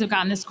you guys have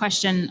gotten this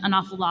question an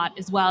awful lot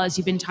as well as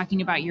you've been talking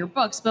about your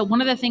books. But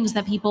one of the things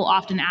that people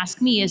often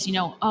ask me is, you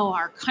know, oh,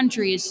 our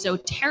country is so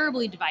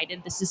terribly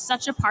divided. This is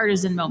such a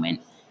partisan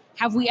moment.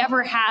 Have we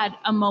ever had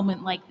a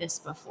moment like this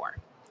before?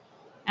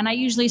 And I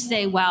usually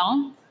say,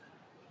 well,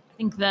 I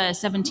think the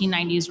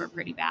 1790s were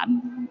pretty bad.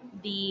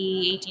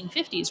 The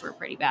 1850s were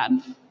pretty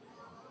bad.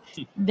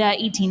 The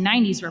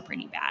 1890s were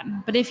pretty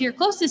bad. But if your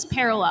closest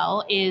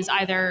parallel is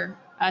either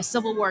a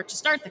civil war to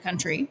start the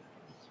country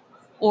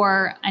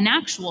or an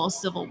actual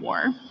civil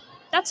war,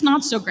 that's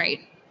not so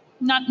great.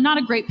 Not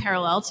a great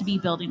parallel to be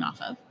building off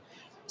of.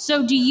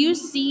 So do you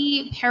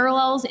see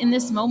parallels in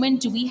this moment?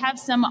 Do we have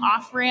some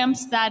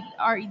off-ramps that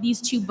these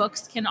two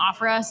books can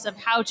offer us of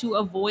how to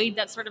avoid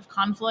that sort of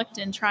conflict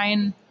and try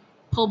and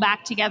pull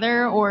back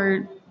together?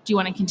 Or do you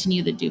want to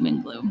continue the doom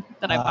and gloom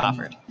that I've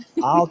offered?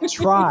 I'll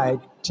try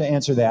to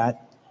answer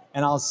that.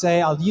 And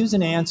I'll use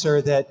an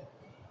answer that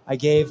I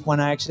gave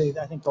when I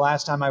think the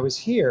last time I was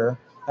here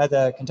at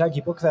the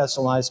Kentucky Book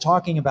Festival. I was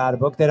talking about a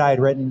book that I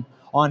had written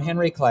on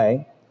Henry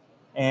Clay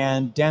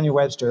and Daniel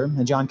Webster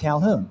and John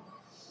Calhoun.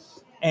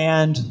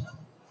 And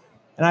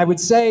I would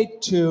say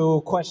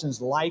to questions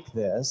like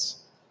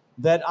this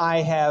that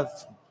I have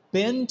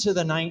been to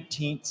the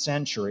 19th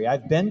century,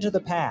 I've been to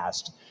the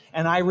past,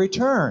 and I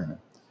return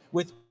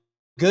with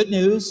good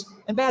news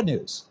and bad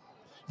news.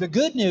 The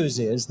good news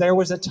is there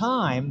was a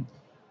time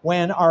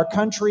when our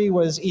country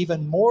was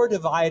even more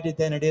divided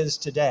than it is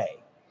today.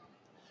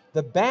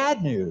 The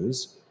bad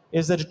news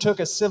is that it took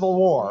a civil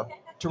war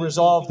to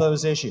resolve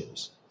those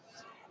issues.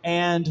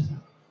 And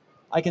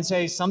I can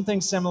say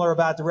something similar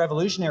about the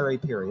Revolutionary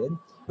period,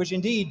 which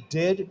indeed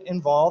did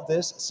involve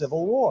this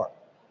civil war.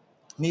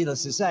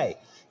 Needless to say,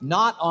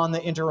 not on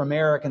the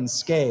inter-American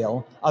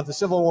scale of the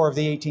Civil War of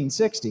the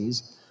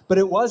 1860s, but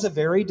it was a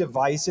very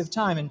divisive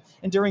time.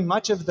 And during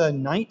much of the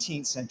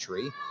 19th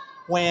century,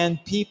 when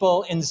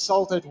people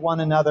insulted one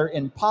another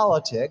in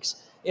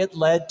politics, it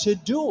led to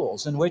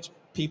duels in which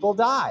people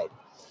died.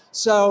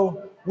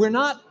 So we're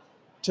not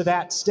to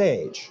that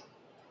stage.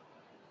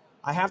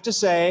 I have to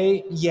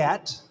say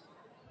yet,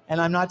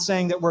 and I'm not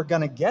saying that we're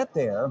going to get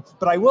there,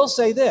 but I will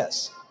say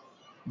this,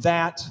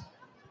 that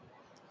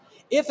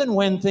if and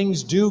when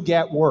things do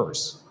get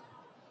worse,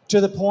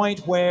 to the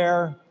point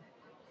where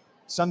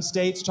some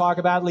states talk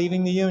about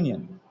leaving the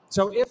Union.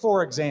 So if,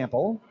 for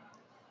example,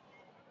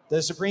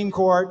 the Supreme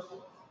Court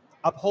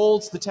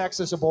upholds the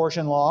Texas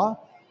abortion law,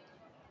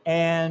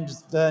 and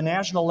the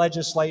national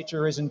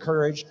legislature is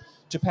encouraged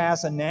to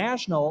pass a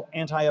national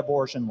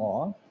anti-abortion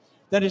law,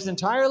 that is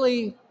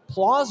entirely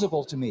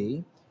plausible to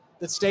me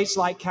that states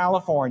like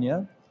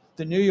California,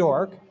 New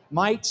York,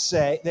 might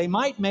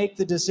make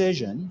the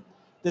decision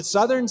that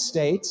southern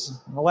states,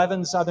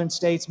 11 southern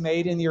states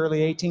made in the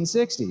early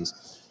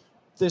 1860s.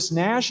 This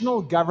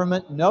national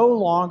government no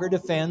longer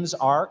defends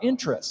our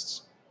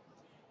interests.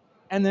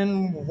 And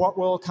then what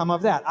will come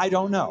of that? I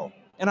don't know.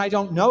 And I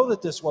don't know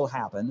that this will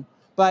happen,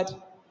 but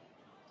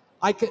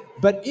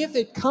if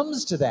it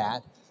comes to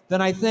that,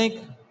 then I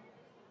think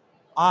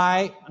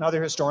I and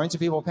other historians and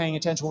people paying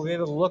attention will be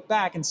able to look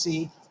back and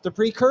see the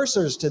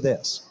precursors to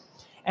this.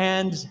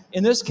 And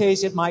in this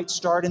case, it might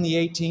start in the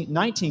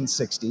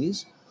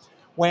 1960s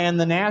when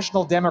the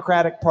National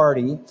Democratic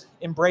Party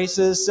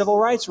embraces civil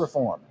rights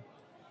reform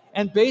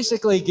and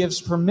basically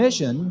gives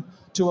permission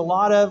to a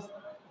lot of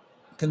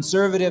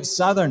conservative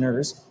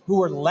Southerners who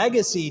were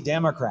legacy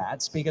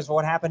Democrats because of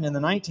what happened in the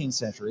 19th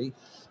century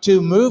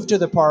to move to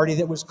the party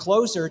that was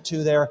closer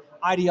to their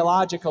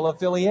ideological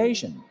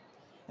affiliation.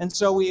 And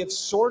so we have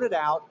sorted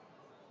out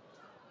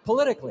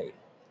politically.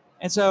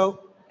 And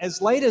so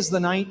as late as the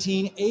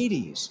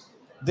 1980s,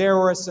 there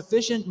were a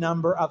sufficient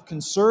number of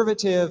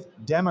conservative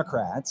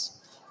Democrats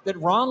that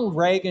Ronald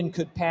Reagan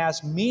could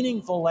pass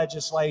meaningful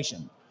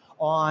legislation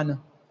on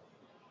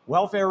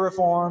welfare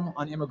reform,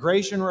 on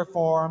immigration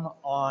reform,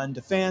 on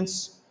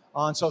defense,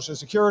 on Social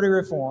Security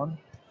reform,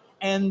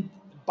 and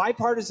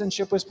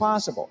bipartisanship was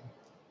possible.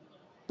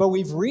 But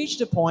we've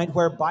reached a point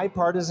where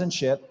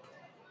bipartisanship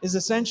is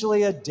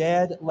essentially a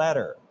dead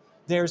letter.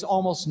 There's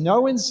almost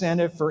no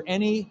incentive for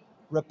any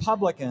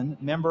Republican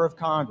member of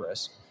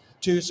Congress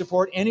to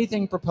support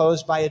anything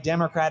proposed by a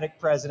Democratic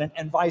president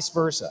and vice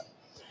versa.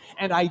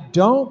 And I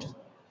don't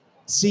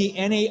see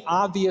any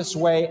obvious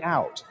way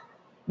out.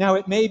 Now,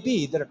 it may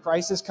be that a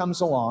crisis comes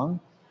along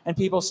and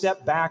people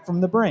step back from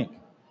the brink.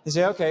 They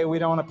say, okay, we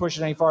don't want to push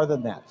it any farther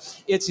than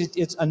that.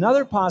 It's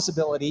another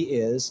possibility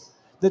is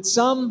that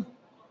some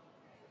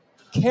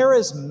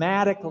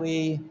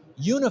charismatically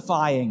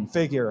unifying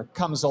figure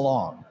comes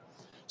along.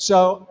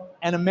 So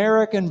an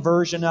American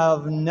version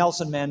of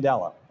Nelson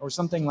Mandela or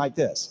something like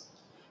this,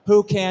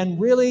 who can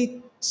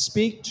really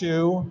speak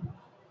to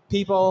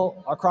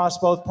people across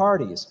both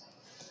parties.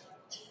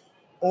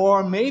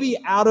 Or maybe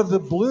out of the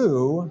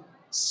blue,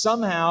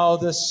 somehow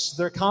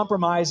their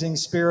compromising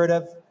spirit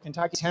of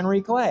Kentucky's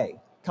Henry Clay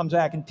comes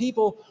back, and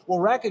people will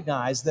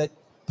recognize that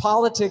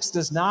politics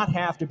does not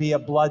have to be a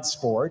blood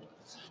sport.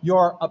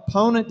 Your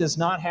opponent does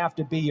not have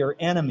to be your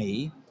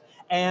enemy.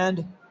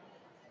 And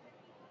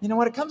you know,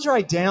 when it comes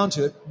right down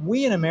to it,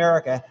 we in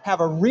America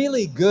have a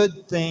really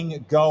good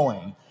thing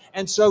going.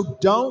 And so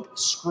don't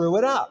screw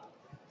it up.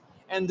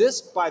 And this,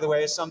 by the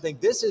way, is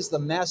this is the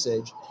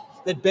message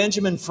that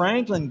Benjamin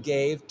Franklin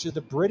gave to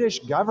the British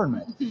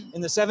government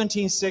in the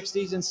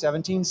 1760s and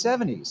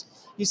 1770s.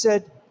 He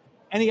said,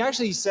 and he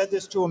actually said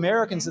this to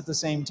Americans at the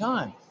same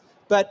time,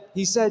 but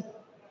he said,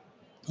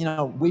 you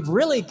know, we've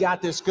really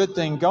got this good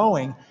thing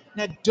going.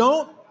 Now,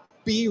 don't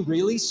be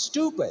really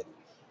stupid.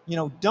 You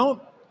know,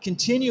 don't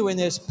continue in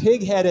this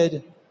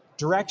pig-headed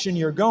direction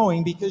you're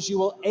going, because you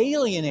will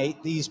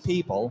alienate these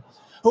people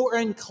who are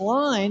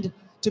inclined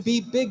to be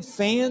big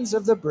fans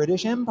of the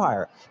British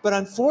Empire. But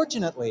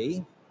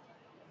unfortunately,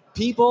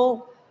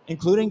 people,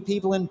 including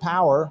people in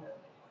power,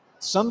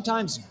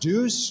 sometimes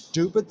do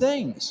stupid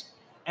things.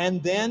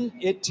 And then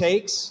it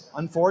takes,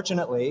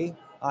 unfortunately,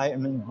 I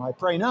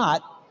pray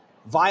not,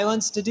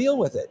 violence to deal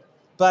with it.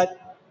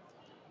 But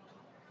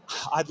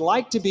I'd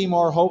like to be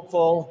more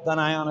hopeful than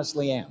I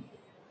honestly am.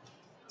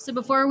 So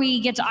before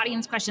we get to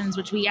audience questions,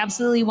 which we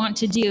absolutely want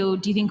to do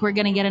you think we're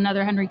going to get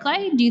another Henry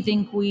Clay? Do you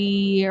think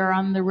we are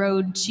on the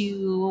road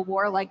to a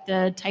war like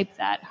the type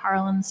that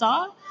Harlan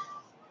saw?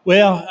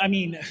 Well, I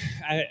mean,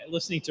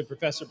 listening to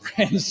Professor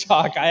Brand's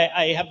talk,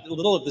 I have a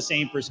little of the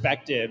same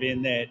perspective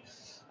in that,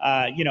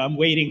 you know, I'm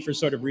waiting for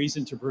sort of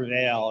reason to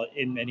prevail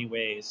in many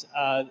ways.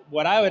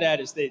 What I would add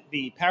is that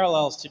the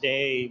parallels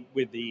today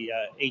with the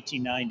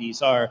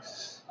 1890s are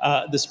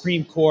the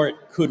Supreme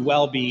Court could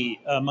well be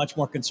much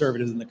more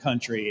conservative than the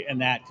country, and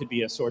that could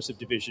be a source of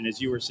division,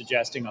 as you were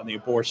suggesting on the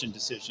abortion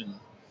decision.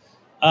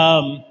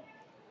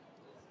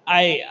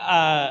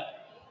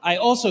 I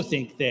also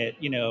think that,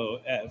 you know,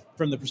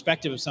 from the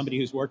perspective of somebody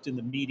who's worked in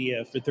the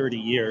media for 30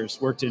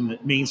 years, worked in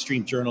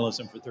mainstream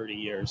journalism for 30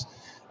 years,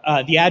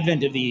 the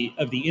advent of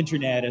the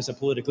internet as a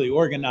politically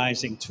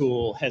organizing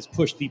tool has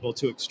pushed people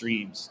to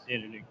extremes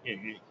in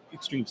an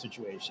extreme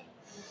situation.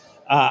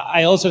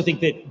 I also think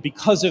that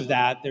because of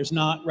that, there's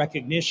not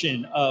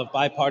recognition of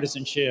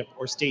bipartisanship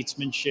or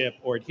statesmanship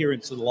or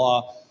adherence to the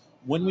law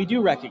when we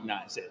do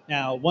recognize it.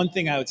 Now, one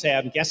thing I would say,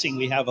 I'm guessing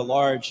we have a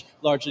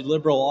largely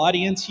liberal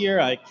audience here.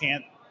 I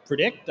can't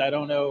predict. I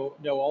don't know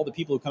all the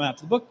people who come out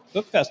to the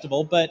book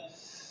festival, but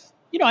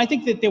you know, I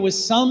think that there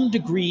was some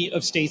degree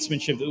of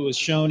statesmanship that was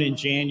shown in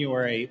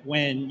January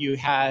when you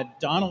had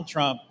Donald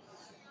Trump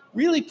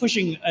really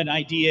pushing an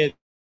idea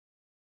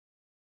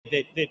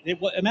that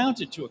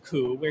amounted to a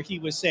coup, where he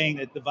was saying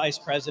that the vice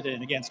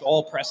president, against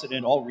all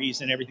precedent, all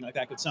reason, everything like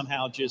that, could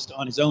somehow just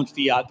on his own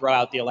fiat throw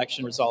out the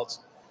election results.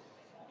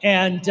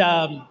 And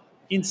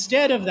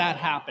instead of that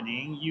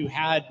happening, you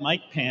had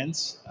Mike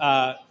Pence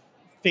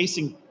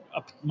facing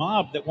a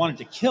mob that wanted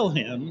to kill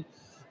him,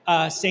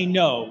 say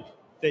no,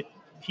 that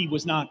he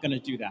was not going to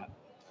do that.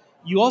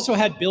 You also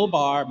had Bill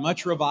Barr,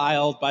 much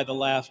reviled by the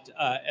left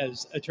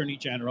as Attorney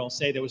General,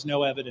 say there was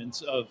no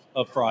evidence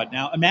of fraud.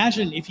 Now,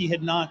 imagine if he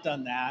had not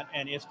done that,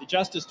 and if the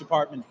Justice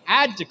Department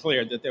had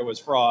declared that there was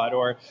fraud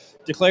or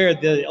declared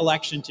the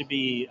election to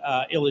be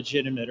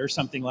illegitimate or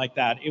something like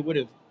that, it would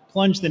have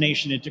plunged the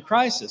nation into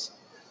crisis.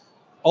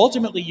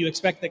 Ultimately, you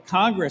expect that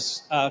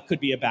Congress could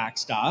be a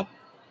backstop,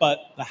 but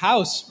the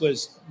House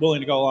was willing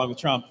to go along with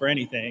Trump for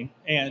anything.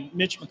 And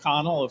Mitch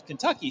McConnell of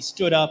Kentucky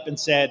stood up and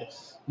said,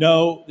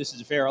 no, this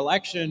is a fair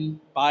election.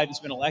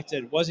 Biden's been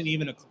elected. It wasn't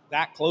even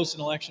that close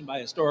an election by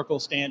historical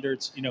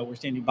standards. You know, we're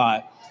standing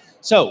by.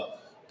 So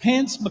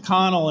Pence,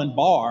 McConnell, and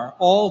Barr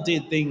all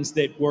did things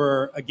that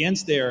were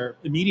against their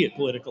immediate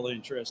political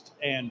interest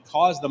and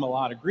caused them a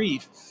lot of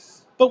grief,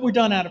 but were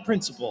done out of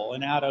principle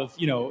and out of,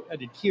 you know,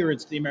 an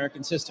adherence to the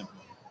American system.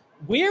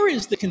 Where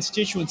is the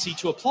constituency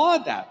to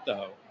applaud that,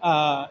 though?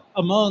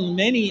 Among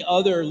many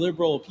other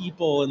liberal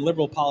people and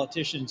liberal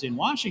politicians in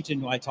Washington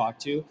who I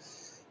talked to,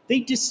 they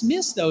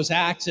dismiss those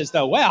acts as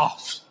though, well,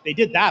 they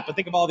did that, but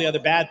think of all the other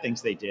bad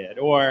things they did.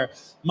 Or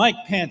Mike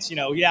Pence, you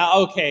know, yeah,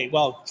 okay,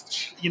 well,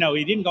 you know,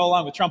 he didn't go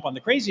along with Trump on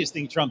the craziest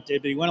thing Trump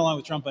did, but he went along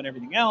with Trump on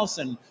everything else.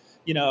 And,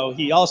 you know,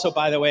 he also,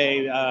 by the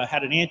way,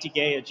 had an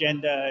anti-gay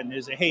agenda and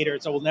is a hater,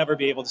 so we'll never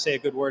be able to say a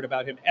good word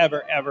about him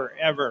ever, ever,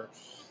 ever.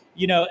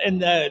 You know,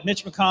 and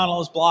Mitch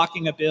McConnell is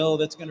blocking a bill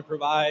that's going to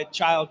provide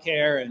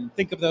childcare, and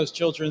think of those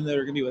children that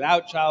are going to be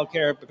without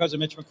childcare because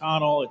of Mitch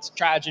McConnell. It's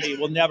tragedy.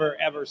 We'll never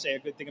ever say a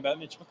good thing about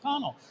Mitch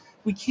McConnell.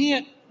 We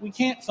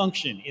can't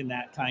function in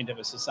that kind of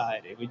a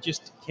society. We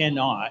just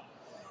cannot.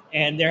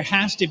 And there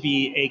has to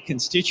be a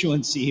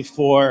constituency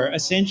for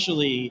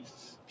essentially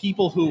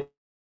people who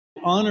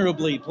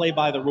honorably play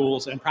by the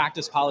rules and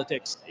practice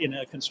politics in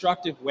a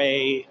constructive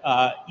way,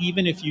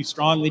 even if you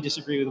strongly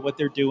disagree with what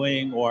they're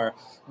doing or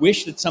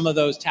wish that some of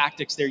those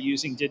tactics they're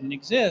using didn't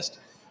exist.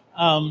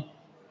 And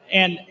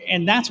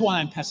that's why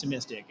I'm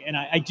pessimistic. And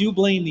I do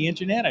blame the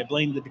internet. I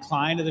blame the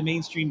decline of the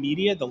mainstream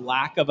media, the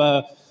lack of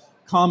a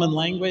common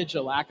language,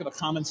 a lack of a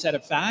common set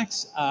of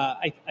facts.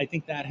 I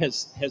think that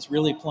has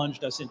really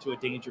plunged us into a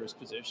dangerous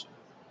position.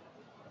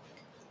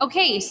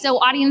 Okay, so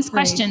audience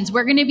questions.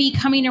 We're going to be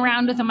coming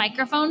around with a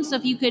microphone, so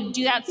if you could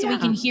do that so we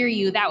can hear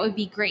you, that would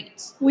be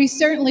great. We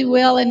certainly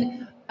will,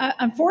 and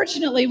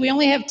unfortunately, we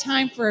only have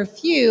time for a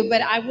few,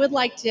 but I would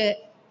like to,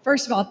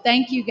 first of all,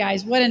 thank you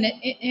guys. What an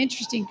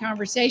interesting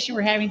conversation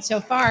we're having so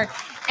far.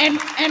 And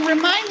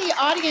remind the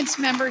audience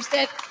members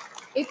that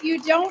if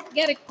you don't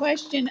get a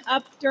question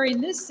up during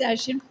this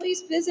session,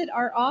 please visit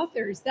our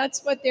authors.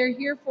 That's what they're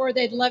here for.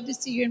 They'd love to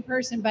see you in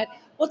person, but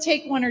we'll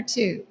take one or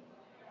two.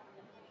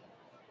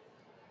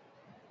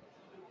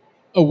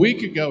 A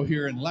week ago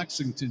here in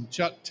Lexington,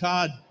 Chuck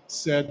Todd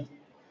said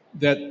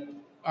that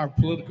our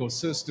political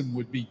system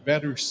would be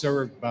better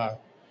served by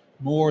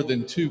more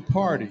than two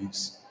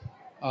parties.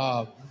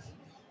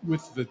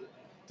 With the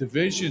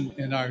division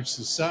in our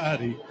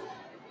society,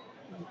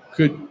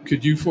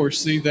 could you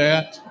foresee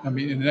that? I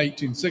mean, in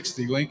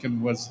 1860,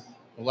 Lincoln was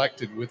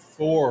elected with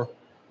 4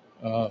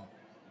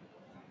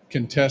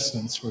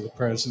 contestants for the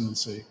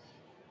presidency.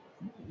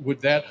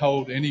 Would that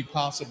hold any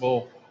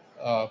possible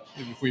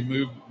if we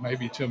move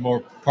maybe to a more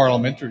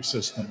parliamentary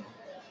system?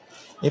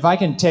 If I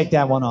can take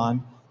that one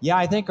on, yeah,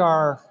 I think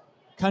our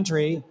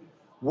country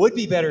would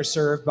be better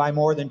served by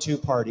more than two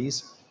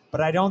parties,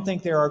 but I don't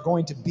think there are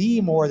going to be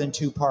more than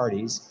two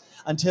parties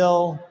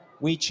until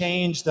we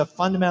change the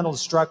fundamental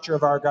structure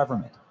of our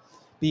government.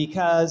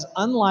 Because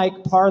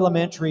unlike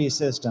parliamentary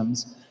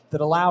systems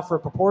that allow for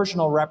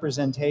proportional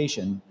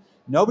representation,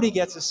 nobody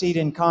gets a seat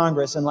in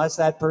Congress unless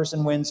that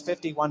person wins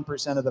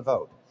 51% of the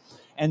vote.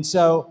 And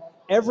so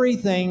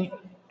everything,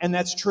 and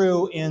that's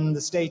true in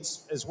the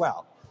states as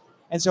well.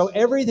 And so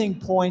everything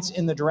points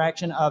in the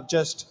direction of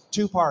just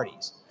two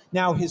parties.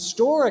 Now,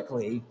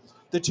 historically,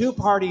 the two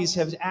parties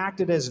have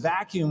acted as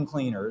vacuum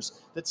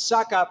cleaners that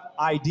suck up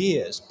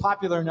ideas,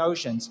 popular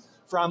notions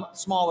from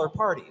smaller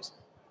parties.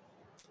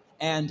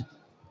 And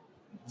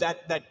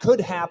that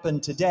could happen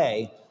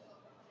today.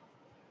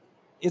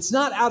 It's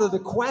not out of the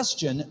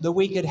question that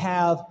we could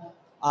have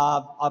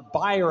a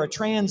bi or a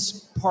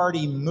trans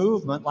party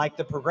movement like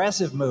the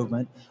progressive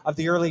movement of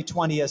the early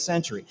 20th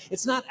century.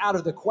 It's not out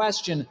of the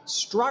question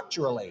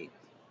structurally,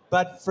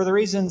 but for the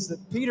reasons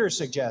that Peter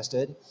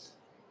suggested,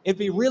 it'd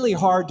be really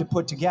hard to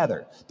put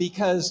together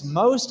because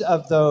most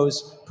of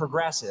those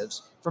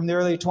progressives from the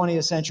early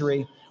 20th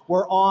century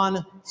were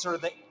on sort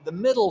of the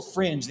middle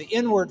fringe, the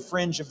inward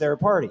fringe of their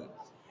party.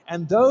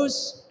 And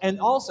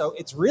also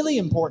it's really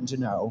important to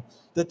know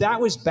that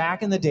was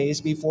back in the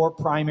days before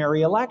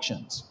primary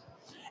elections.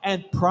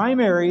 And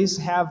primaries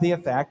have the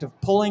effect of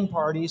pulling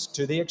parties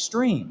to the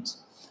extremes.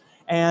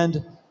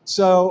 And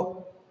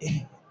so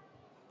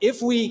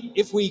if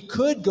we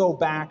could go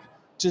back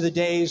to the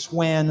days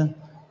when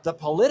the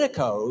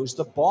politicos,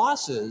 the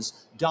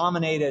bosses,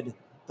 dominated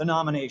the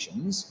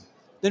nominations,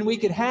 then we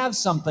could have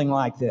something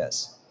like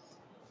this.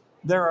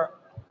 There are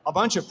a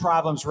bunch of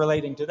problems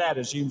relating to that,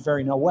 as you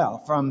very know well,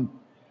 from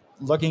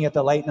looking at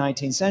the late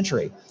 19th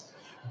century.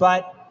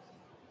 But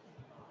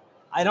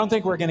I don't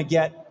think we're going to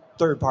get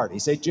third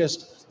parties.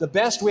 The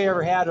best we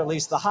ever had, or at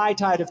least the high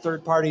tide of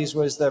third parties,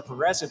 was the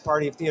Progressive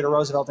Party of Theodore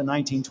Roosevelt in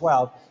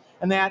 1912,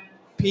 and that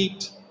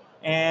peaked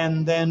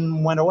and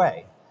then went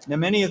away. Now,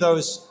 many of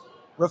those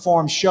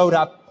reforms showed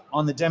up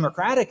on the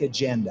Democratic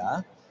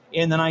agenda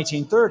in the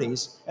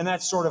 1930s, and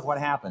that's sort of what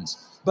happens.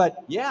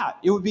 But yeah,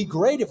 it would be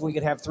great if we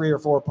could have 3 or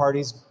 4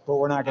 parties, but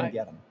we're not going to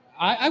get them.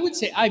 I would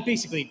say I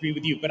basically agree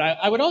with you, but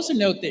I would also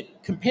note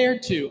that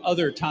compared to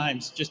other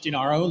times, just in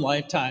our own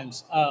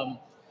lifetimes,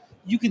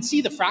 you can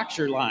see the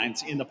fracture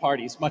lines in the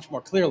parties much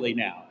more clearly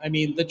now. I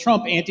mean, the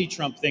Trump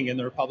anti-Trump thing in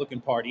the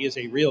Republican Party is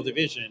a real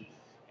division,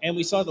 and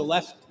we saw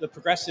the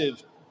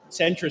progressive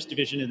centrist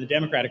division in the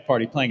Democratic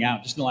Party playing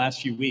out just in the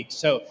last few weeks.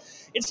 So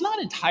it's not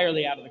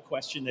entirely out of the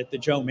question that the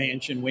Joe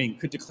Manchin wing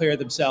could declare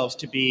themselves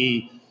to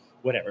be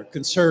whatever,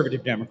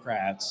 conservative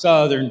Democrats,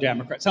 Southern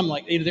Democrats, something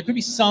like, there could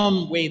be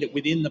some way that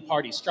within the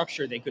party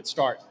structure they could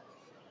start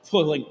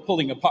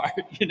pulling apart,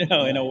 in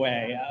a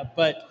way.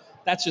 But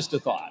that's just a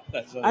thought.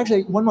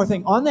 Actually, one more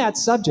thing. On that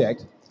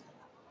subject,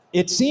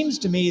 it seems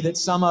to me that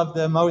some of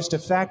the most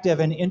effective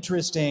and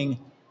interesting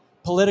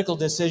political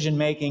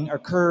decision-making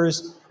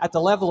occurs at the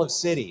level of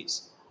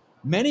cities,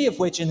 many of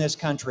which in this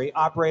country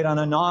operate on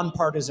a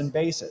nonpartisan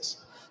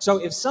basis. So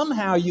if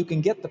somehow you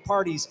can get the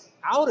parties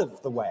out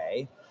of the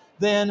way,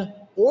 then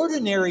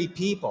ordinary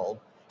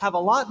people have a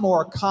lot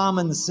more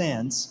common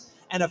sense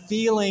and a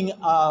feeling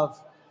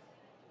of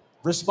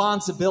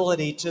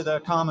responsibility to the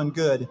common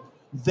good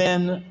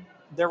than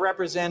their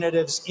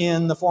representatives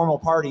in the formal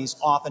parties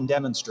often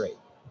demonstrate.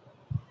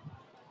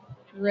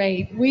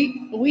 Great.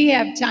 We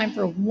have time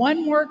for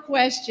one more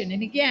question.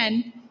 And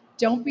again,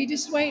 don't be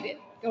dissuaded.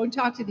 Go and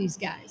talk to these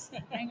guys.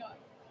 Hang on.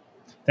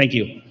 Thank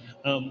you.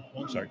 I'm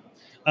sorry.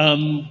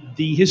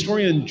 The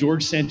historian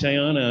George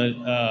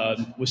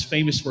Santayana was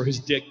famous for his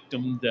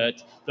dictum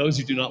that those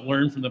who do not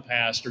learn from the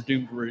past are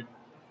doomed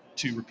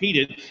to repeat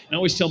it. And I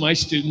always tell my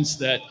students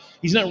that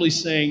he's not really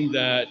saying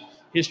that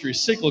history is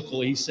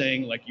cyclical. He's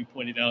saying, like you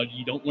pointed out,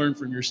 you don't learn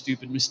from your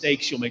stupid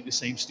mistakes, you'll make the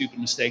same stupid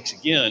mistakes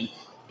again.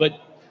 But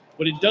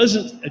what it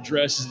doesn't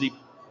address is the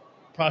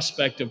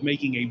prospect of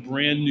making a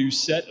brand new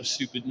set of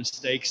stupid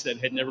mistakes that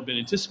had never been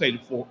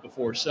anticipated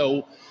before.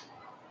 So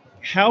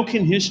how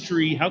can a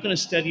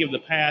study of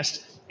the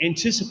past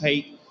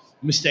anticipate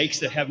mistakes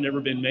that have never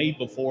been made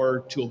before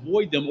to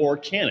avoid them, or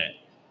can it?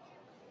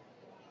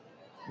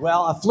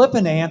 Well, a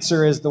flippant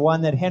answer is the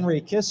one that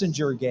Henry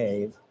Kissinger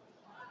gave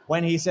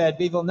when he said,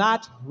 "We will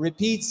not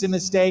repeat the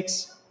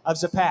mistakes of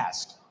the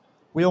past.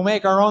 We will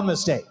make our own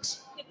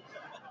mistakes."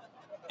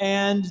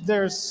 And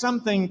there's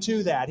something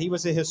to that. He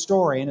was a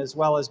historian as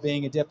well as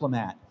being a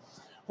diplomat.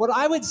 What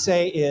I would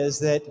say is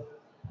that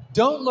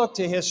don't look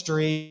to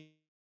history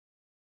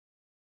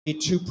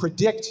to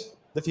predict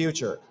the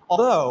future.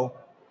 Although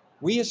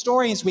we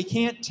historians, we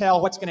can't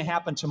tell what's going to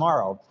happen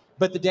tomorrow,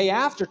 but the day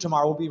after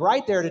tomorrow will be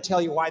right there to tell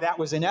you why that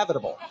was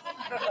inevitable.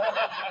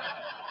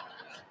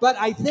 But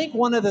I think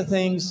one of the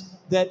things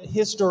that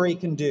history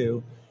can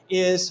do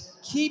is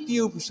keep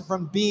you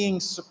from being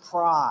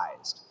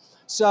surprised.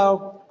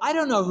 So I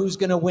don't know who's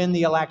going to win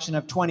the election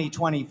of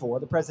 2024,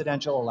 the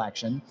presidential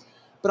election,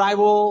 but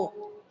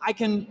I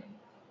can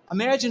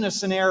imagine a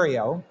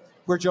scenario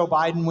where Joe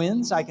Biden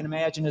wins. I can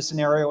imagine a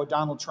scenario where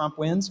Donald Trump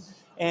wins.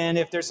 And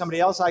if there's somebody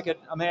else, I could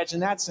imagine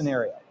that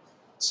scenario.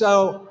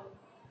 So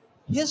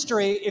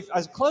history, if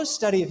a close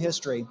study of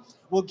history,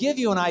 will give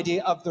you an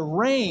idea of the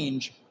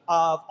range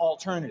of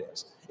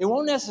alternatives. It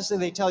won't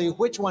necessarily tell you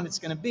which one it's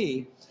going to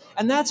be.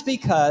 And that's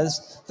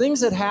because things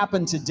that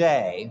happen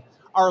today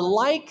are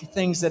like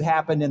things that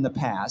happened in the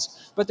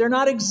past, but they're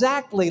not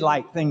exactly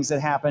like things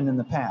that happened in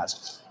the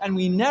past. And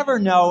we never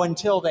know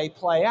until they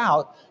play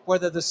out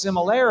whether the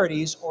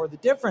similarities or the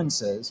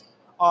differences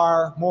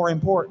are more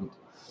important.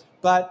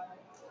 But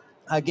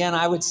again,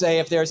 I would say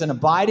if there's an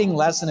abiding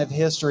lesson of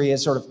history,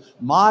 it's sort of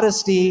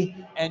modesty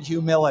and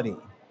humility.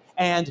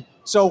 And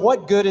so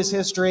what good is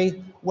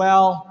history?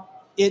 Well,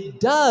 it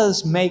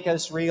does make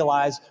us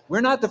realize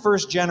we're not the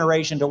first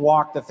generation to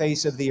walk the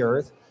face of the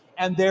earth.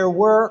 And there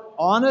were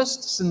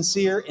honest,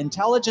 sincere,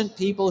 intelligent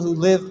people who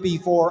lived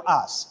before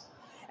us.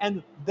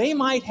 And they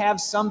might have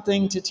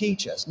something to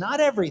teach us. Not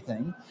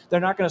everything. They're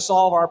not going to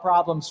solve our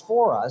problems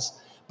for us,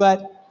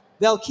 but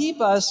they'll keep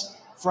us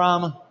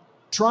from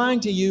trying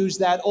to use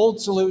that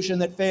old solution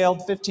that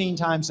failed 15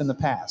 times in the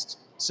past.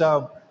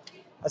 So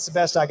that's the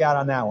best I got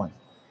on that one.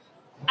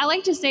 I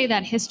like to say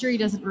that history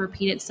doesn't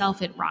repeat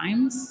itself, it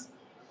rhymes.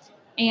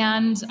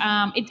 And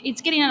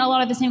it's getting at a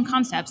lot of the same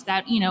concepts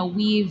that,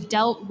 we've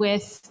dealt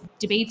with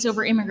debates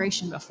over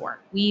immigration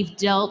before. We've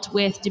dealt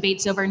with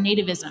debates over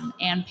nativism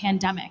and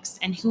pandemics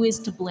and who is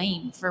to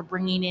blame for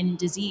bringing in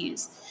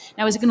disease.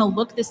 Now, is it going to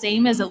look the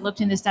same as it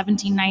looked in the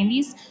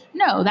 1790s?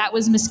 No, that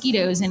was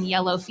mosquitoes and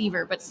yellow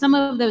fever. But some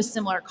of those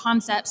similar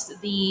concepts,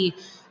 the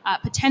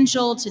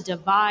potential to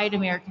divide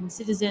American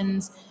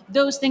citizens,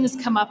 those things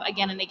come up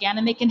again and again,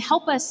 and they can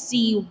help us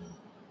see,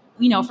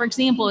 for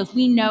example, if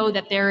we know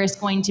that there is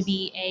going to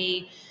be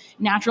a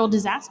natural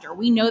disaster,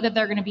 we know that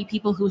there are going to be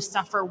people who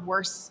suffer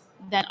worse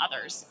than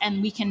others,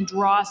 and we can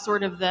draw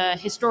sort of the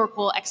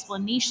historical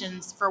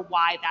explanations for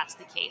why that's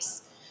the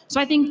case. So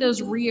I think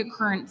those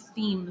reoccurrent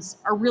themes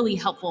are really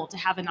helpful to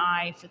have an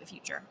eye for the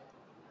future.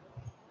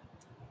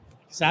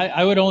 So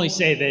I would only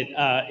say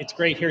that it's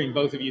great hearing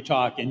both of you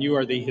talk, and you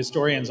are the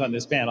historians on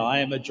this panel. I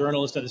am a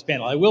journalist on this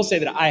panel. I will say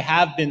that I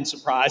have been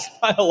surprised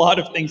by a lot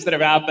of things that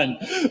have happened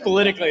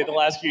politically the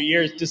last few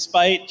years,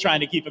 despite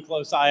trying to keep a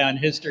close eye on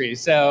history.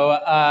 So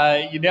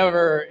you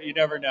never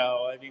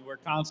know. I mean, we're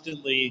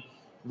constantly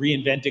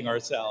reinventing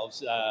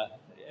ourselves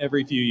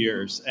every few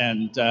years,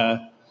 and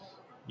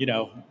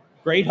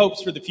great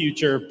hopes for the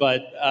future,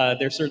 but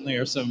there certainly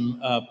are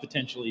some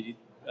potentially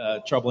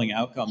troubling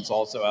outcomes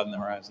also out on the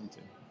horizon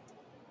too.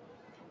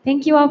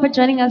 Thank you all for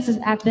joining us this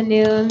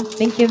afternoon. Thank you.